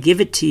want to give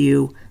it to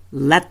you.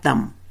 Let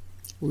them.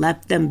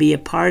 Let them be a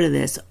part of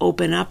this.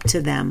 Open up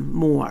to them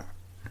more.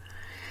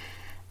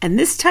 And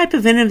this type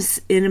of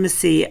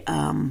intimacy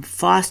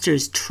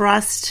fosters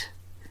trust.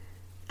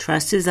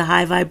 Trust is a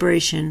high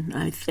vibration.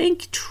 I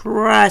think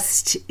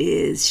trust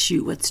is,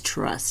 what's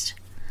trust?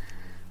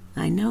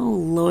 I know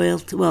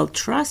loyalty,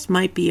 trust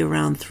might be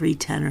around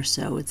 310 or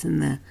so. It's in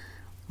the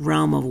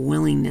realm of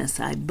willingness,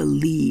 I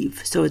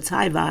believe. So it's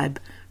high vibe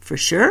for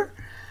sure.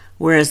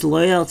 Whereas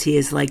loyalty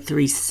is like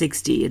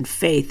 360 and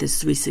faith is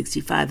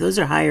 365. Those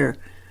are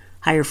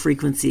higher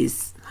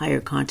frequencies,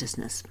 higher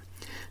consciousness.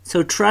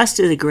 So trust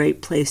is a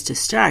great place to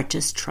start,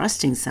 just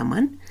trusting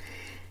someone.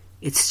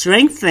 It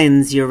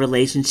strengthens your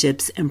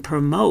relationships and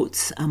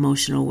promotes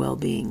emotional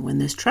well-being. When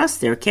there's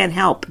trust there, can't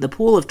help. The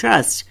pool of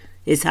trust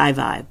is high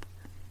vibe.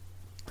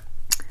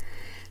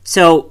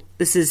 So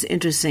this is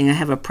interesting. I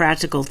have a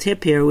practical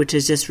tip here, which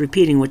is just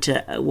repeating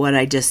what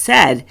I just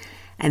said,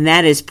 and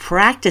that is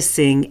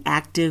practicing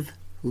active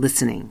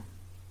listening,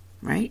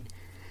 right?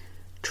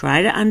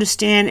 Try to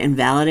understand and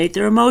validate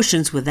their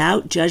emotions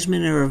without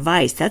judgment or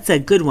advice. That's a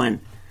good one.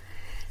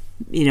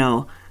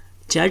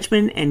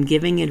 Judgment and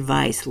giving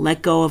advice.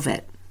 Let go of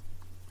it,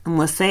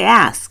 unless they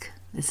ask.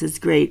 This is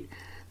great.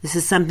 This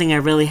is something I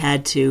really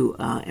had to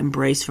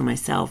embrace for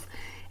myself.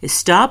 Is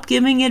stop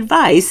giving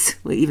advice,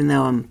 even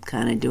though I'm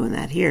kind of doing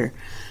that here.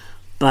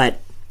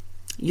 But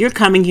you're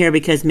coming here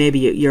because maybe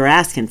you're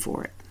asking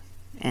for it.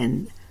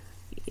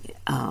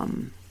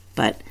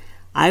 But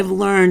I've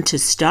learned to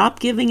stop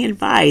giving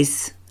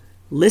advice,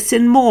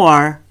 listen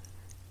more,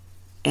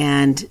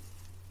 and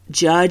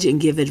judge and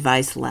give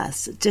advice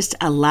less. Just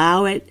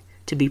allow it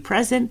to be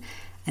present.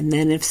 And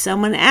then if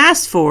someone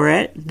asks for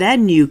it,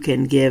 then you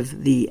can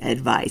give the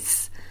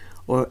advice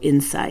or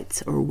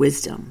insights or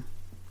wisdom.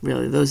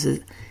 Really, those are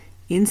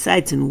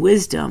insights, and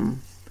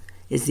wisdom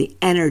is the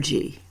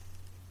energy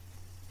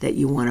that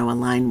you want to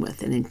align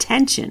with, an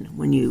intention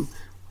when you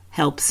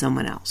help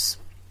someone else.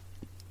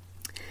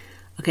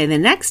 Okay, the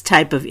next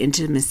type of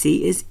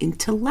intimacy is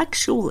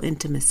intellectual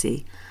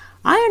intimacy.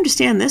 I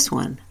understand this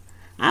one.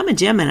 I'm a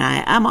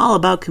Gemini. I'm all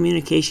about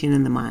communication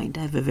in the mind.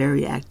 I have a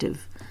very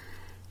active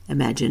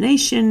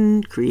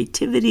imagination,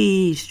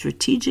 creativity,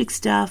 strategic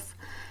stuff,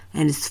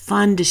 and it's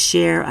fun to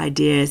share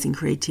ideas and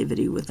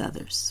creativity with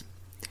others.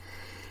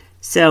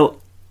 So,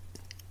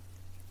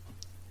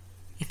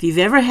 if you've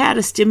ever had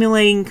a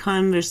stimulating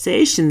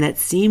conversation that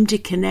seemed to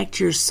connect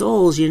your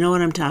souls, you know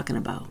what I'm talking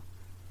about.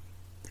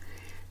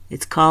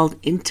 It's called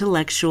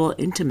intellectual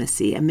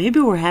intimacy, and maybe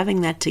we're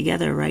having that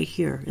together right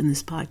here in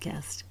this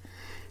podcast.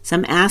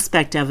 Some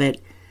aspect of it,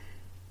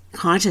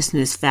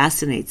 consciousness,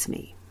 fascinates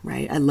me,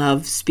 right? I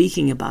love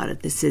speaking about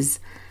it. This is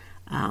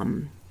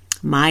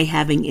my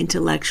having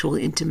intellectual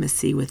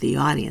intimacy with the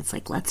audience.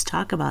 Like, let's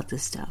talk about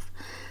this stuff.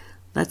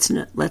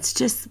 Let's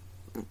just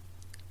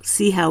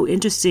see how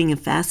interesting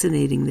and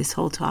fascinating this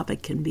whole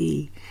topic can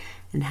be,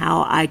 and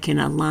how I can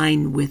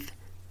align with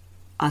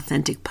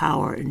authentic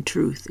power and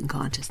truth and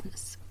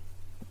consciousness.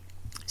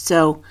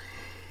 So,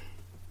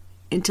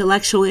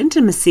 intellectual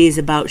intimacy is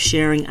about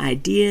sharing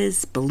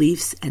ideas,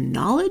 beliefs, and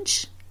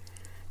knowledge,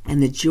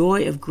 and the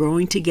joy of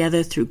growing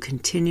together through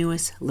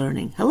continuous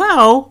learning.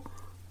 Hello!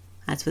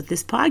 That's what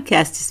this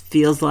podcast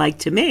feels like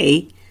to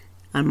me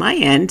on my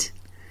end.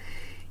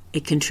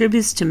 It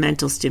contributes to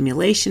mental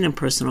stimulation and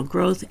personal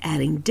growth,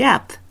 adding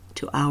depth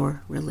to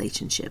our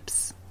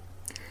relationships.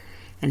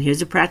 And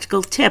here's a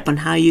practical tip on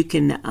how you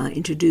can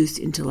introduce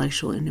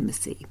intellectual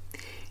intimacy.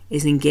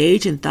 Is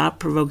engage in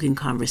thought-provoking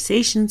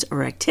conversations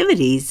or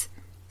activities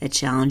that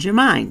challenge your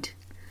mind.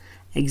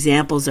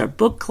 Examples are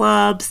book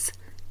clubs,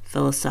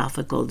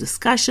 philosophical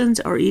discussions,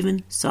 or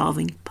even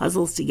solving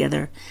puzzles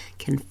together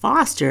can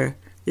foster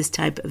this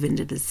type of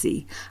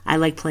intimacy. I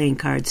like playing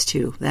cards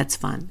too. That's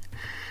fun.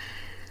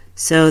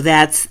 So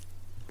that's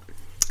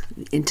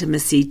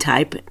intimacy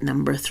type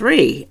number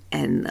 3.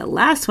 And the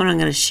last one I'm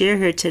going to share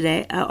here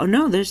today,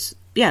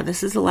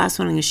 this is the last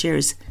one I'm going to share,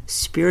 is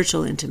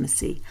spiritual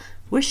intimacy.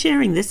 We're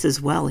sharing this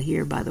as well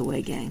here, by the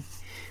way, gang.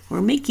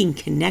 We're making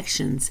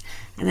connections,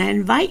 and I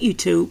invite you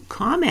to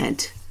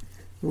comment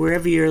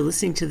wherever you're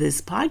listening to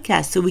this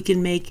podcast so we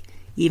can make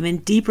even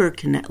deeper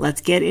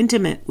let's get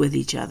intimate with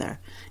each other.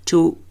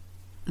 To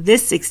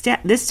this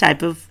extent, this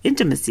type of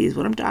intimacy is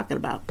what I'm talking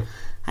about.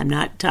 I'm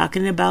not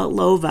talking about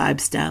low vibe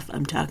stuff.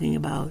 I'm talking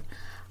about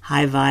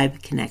high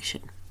vibe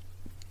connection.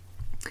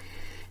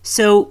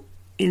 So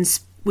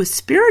with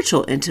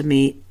spiritual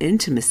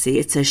intimacy,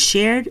 it's a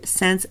shared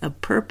sense of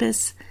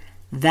purpose,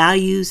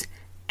 values,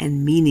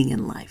 and meaning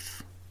in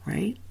life,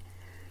 right?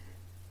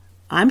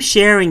 I'm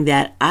sharing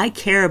that I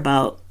care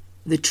about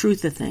the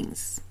truth of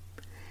things.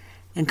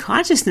 And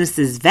consciousness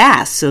is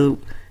vast, so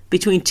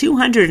between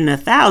 200 and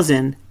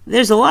 1,000,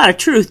 there's a lot of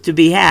truth to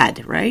be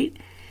had, right?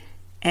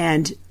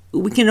 And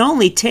we can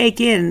only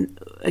take in,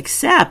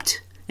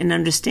 accept, and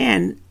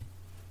understand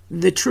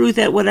the truth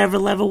at whatever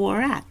level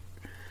we're at.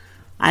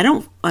 I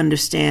don't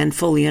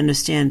fully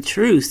understand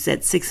truths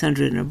at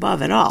 600 and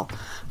above at all.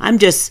 I'm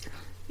just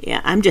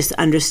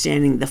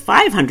understanding the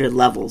 500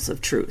 levels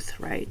of truth,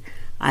 right?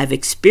 I've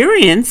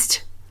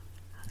experienced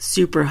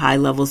super high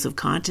levels of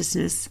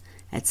consciousness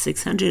at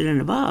 600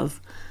 and above,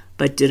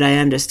 but did I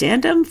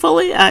understand them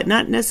fully?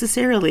 Not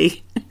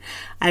necessarily.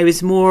 I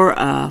was more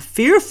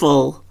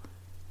fearful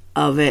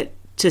of it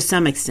to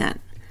some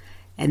extent.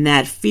 And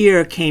that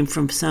fear came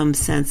from some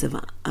sense of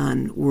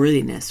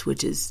unworthiness,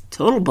 which is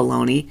total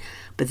baloney,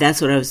 but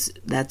that's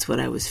what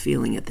I was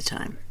feeling at the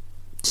time.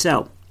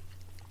 So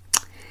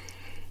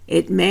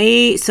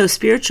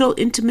spiritual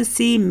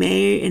intimacy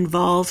may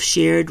involve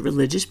shared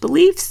religious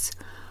beliefs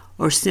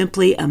or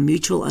simply a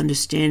mutual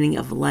understanding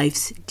of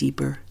life's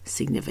deeper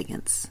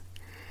significance.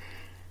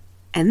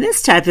 And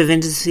this type of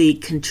intimacy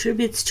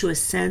contributes to a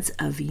sense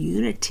of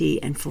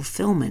unity and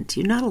fulfillment.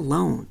 You're not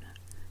alone.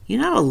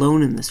 You're not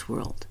alone in this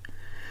world.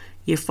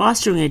 You're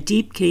fostering a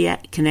deep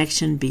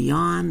connection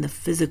beyond the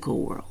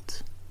physical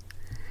world.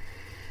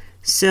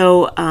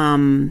 So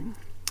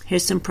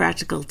here's some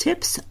practical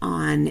tips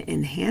on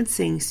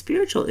enhancing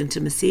spiritual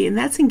intimacy, and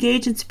that's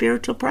engage in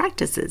spiritual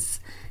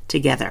practices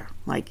together,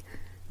 like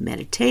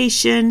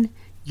meditation,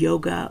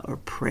 yoga, or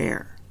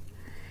prayer.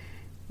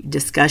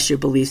 Discuss your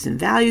beliefs and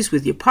values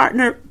with your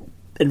partner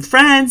and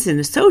friends and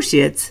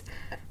associates,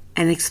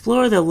 and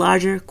explore the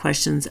larger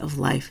questions of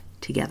life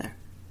together.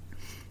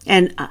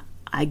 And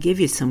I give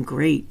you some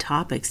great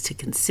topics to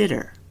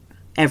consider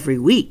every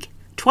week,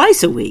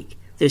 twice a week.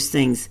 There's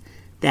things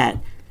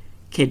that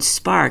can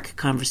spark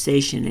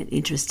conversation and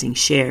interesting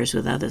shares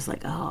with others,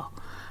 like,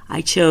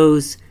 I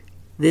chose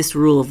this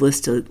rule of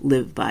bliss to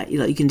live by.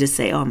 You can just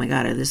say, oh my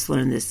God, I just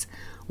learned this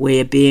way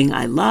of being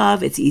I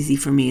love. It's easy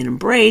for me to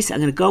embrace. I'm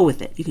going to go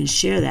with it. You can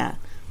share that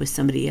with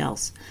somebody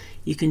else.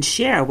 You can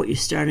share what you're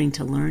starting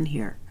to learn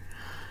here.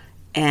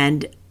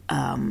 And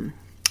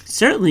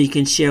certainly you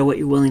can share what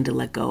you're willing to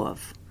let go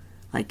of.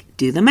 Like,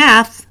 do the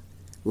math,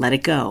 let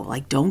it go.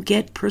 Like, don't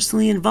get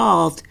personally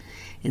involved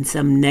in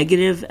some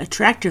negative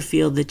attractor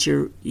field that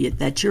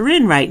you're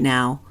in right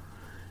now.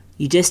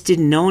 You just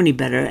didn't know any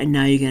better, and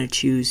now you're going to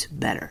choose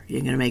better.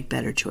 You're going to make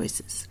better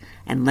choices.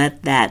 And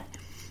let that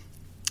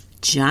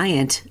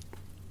giant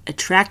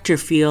attractor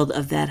field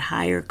of that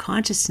higher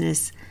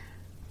consciousness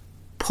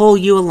pull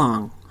you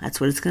along. That's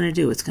what it's going to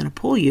do. It's going to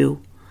pull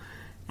you,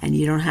 and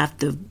you don't have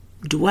to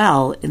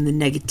dwell in the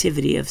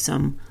negativity of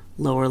some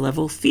lower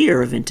level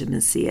fear of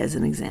intimacy, as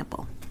an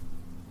example.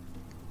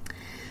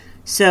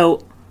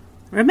 So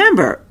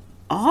remember,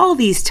 all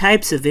these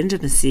types of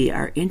intimacy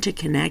are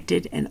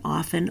interconnected and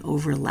often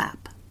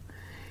overlap.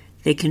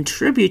 They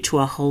contribute to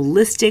a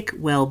holistic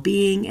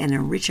well-being and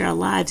enrich our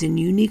lives in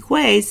unique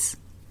ways.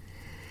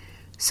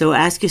 So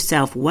ask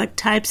yourself, what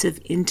types of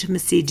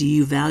intimacy do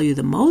you value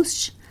the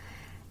most,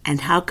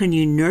 and how can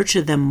you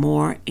nurture them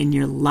more in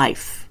your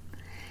life?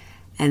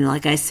 And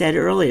like I said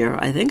earlier,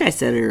 I think I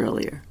said it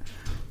earlier,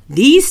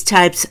 these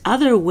types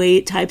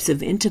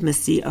of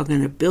intimacy are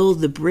going to build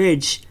the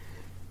bridge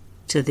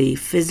to the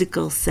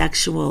physical,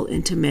 sexual,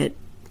 intimate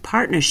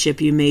partnership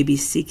you may be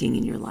seeking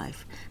in your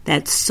life.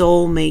 That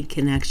soulmate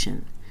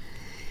connection.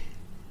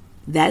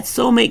 That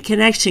soulmate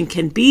connection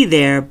can be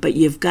there, but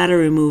you've got to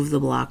remove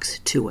the blocks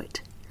to it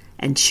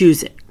and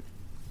choose it.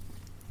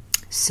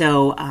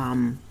 So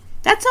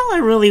that's all I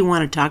really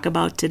want to talk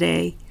about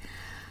today.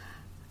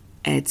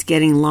 It's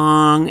getting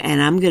long,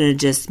 and I'm going to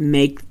just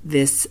make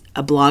this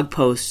a blog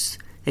post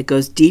that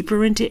goes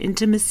deeper into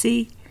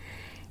intimacy.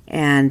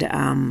 And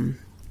I'm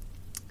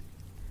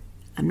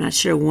not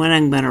sure when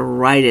I'm going to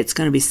write it. It's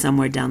going to be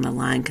somewhere down the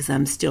line, because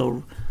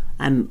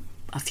I'm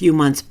a few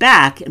months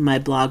back in my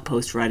blog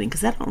post writing,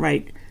 because I don't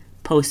write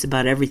posts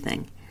about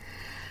everything.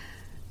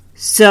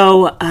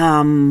 So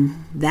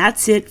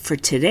that's it for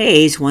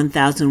today's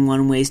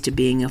 1001 Ways to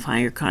Being of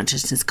Higher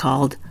Consciousness,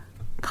 called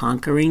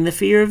Conquering the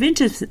Fear of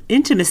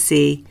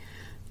Intimacy,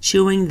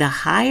 Chewing the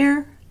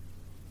Higher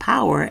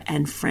Power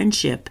and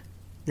Friendship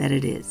that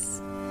it is.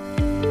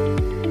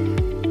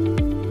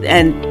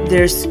 And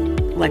there's,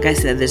 like I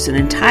said, there's an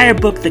entire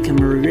book that can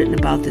be written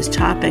about this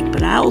topic,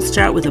 but I will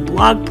start with a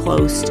blog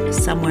post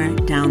somewhere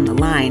down the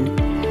line.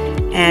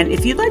 And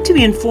if you'd like to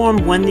be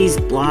informed when these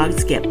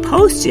blogs get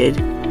posted,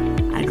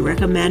 I'd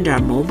recommend our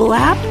mobile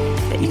app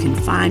that you can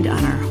find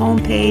on our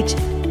homepage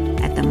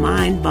at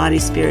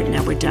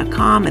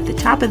themindbodyspiritnetwork.com. At the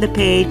top of the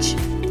page,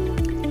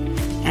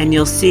 and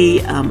you'll see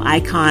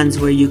icons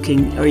where you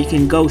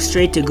can go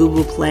straight to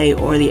Google Play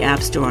or the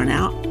App Store on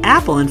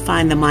Apple and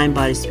find the Mind,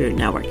 Body, Spirit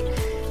Network.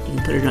 You can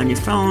put it on your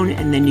phone,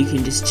 and then you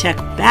can just check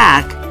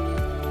back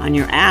on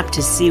your app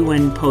to see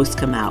when posts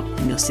come out,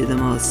 and you'll see the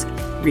most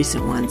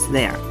recent ones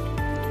there.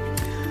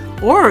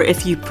 Or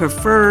if you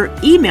prefer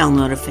email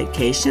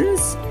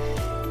notifications,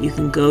 you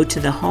can go to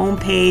the home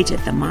page at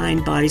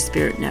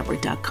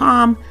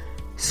themindbodyspiritnetwork.com,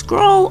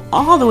 scroll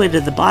all the way to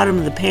the bottom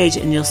of the page,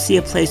 and you'll see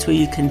a place where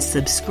you can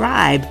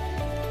subscribe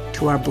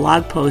to our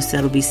blog posts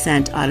that'll be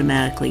sent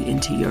automatically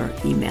into your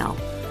email,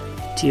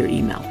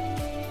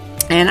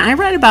 And I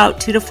write about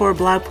 2 to 4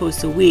 blog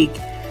posts a week,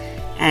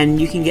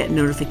 and you can get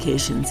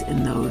notifications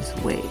in those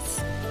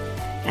ways.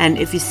 And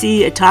if you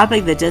see a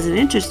topic that doesn't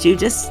interest you,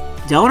 just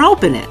don't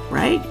open it,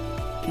 right?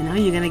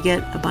 You're going to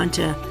get a bunch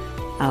of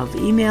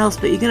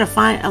emails, but you're going to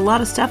find a lot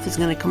of stuff is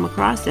going to come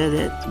across there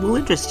that will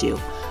interest you.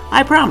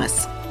 I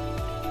promise.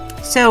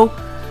 So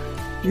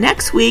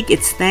next week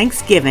it's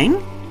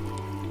Thanksgiving,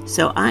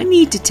 so I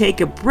need to take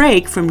a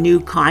break from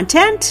new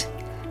content,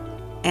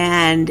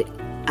 and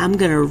I'm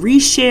going to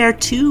reshare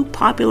 2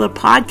 popular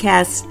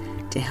podcasts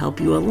to help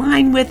you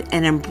align with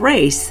and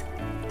embrace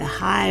the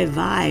high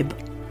vibe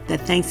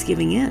that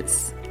Thanksgiving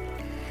is.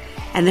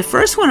 And the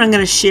first one I'm going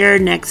to share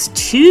next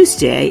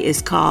Tuesday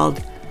is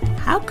called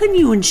How Can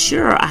You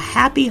Ensure a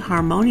Happy,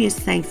 Harmonious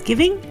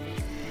Thanksgiving?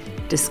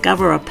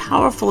 Discover a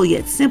powerful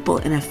yet simple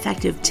and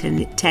effective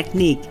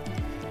technique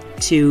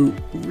to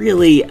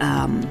really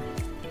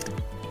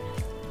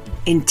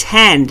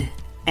intend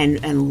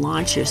and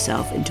launch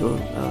yourself into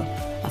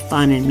a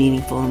fun and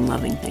meaningful and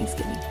loving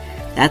Thanksgiving.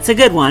 That's a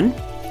good one.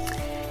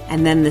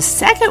 And then the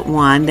second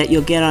one that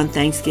you'll get on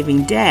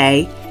Thanksgiving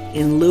Day,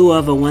 in lieu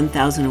of a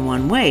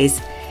 1001 Ways,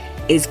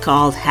 is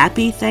called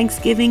Happy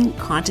Thanksgiving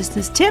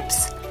Consciousness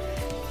Tips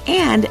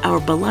and Our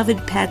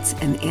Beloved Pets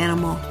and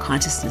Animal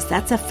Consciousness.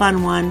 That's a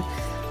fun one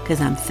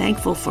because I'm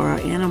thankful for our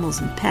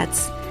animals and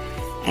pets,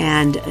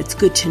 and it's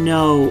good to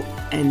know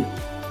and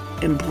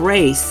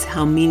embrace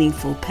how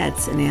meaningful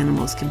pets and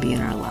animals can be in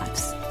our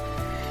lives.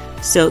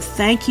 So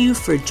thank you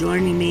for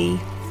joining me.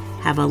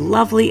 Have a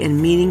lovely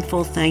and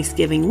meaningful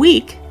Thanksgiving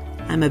week.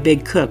 I'm a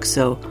big cook,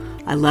 so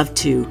I love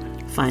to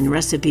find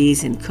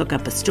recipes and cook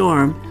up a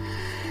storm.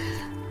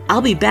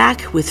 I'll be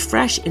back with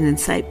fresh and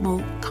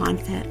insightful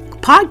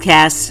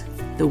podcasts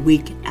the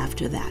week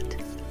after that.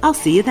 I'll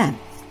see you then.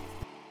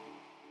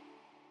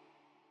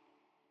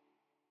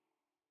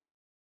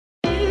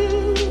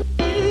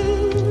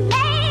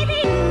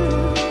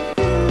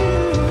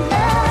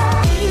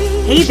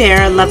 Hey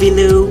there, Lovey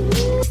Lou.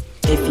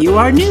 If you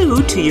are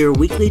new to your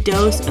weekly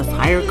dose of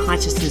Higher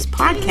Consciousness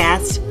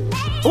podcast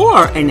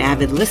or an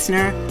avid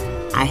listener,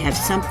 I have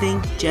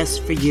something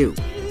just for you.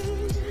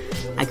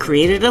 I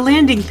created a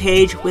landing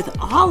page with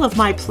all of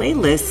my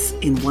playlists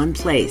in one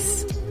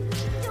place.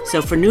 So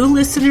for new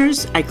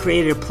listeners, I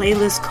created a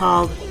playlist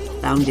called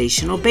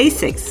Foundational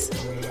Basics.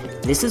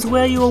 This is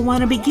where you will want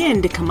to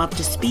begin to come up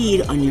to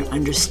speed on your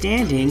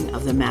understanding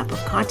of the map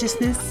of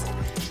consciousness,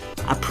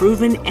 a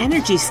proven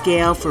energy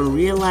scale for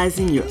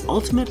realizing your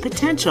ultimate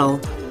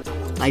potential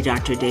by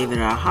Dr. David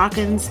R.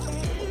 Hawkins,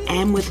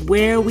 and with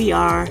where we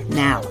are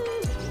now.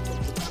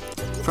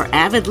 For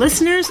avid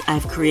listeners,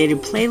 I've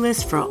created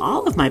playlists for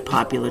all of my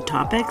popular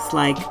topics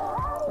like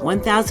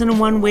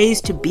 1001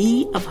 Ways to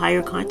Be of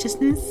Higher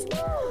Consciousness,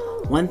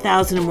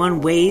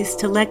 1001 Ways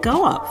to Let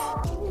Go of.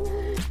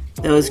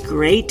 Those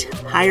great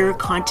higher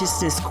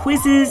consciousness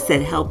quizzes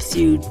that helps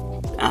you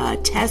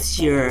test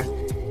your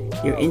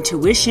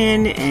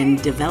intuition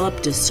and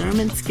develop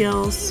discernment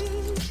skills,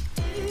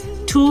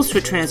 tools for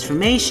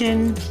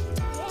transformation,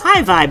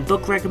 high vibe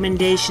book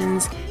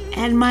recommendations,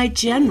 and my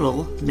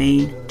general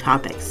main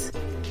topics.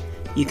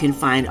 You can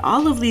find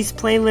all of these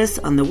playlists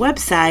on the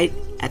website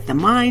at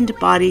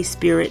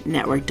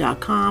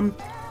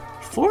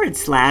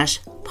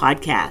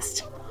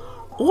themindbodyspiritnetwork.com/podcast.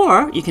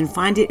 Or you can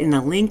find it in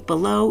a link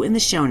below in the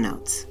show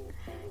notes.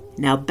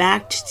 Now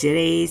back to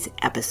today's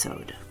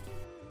episode.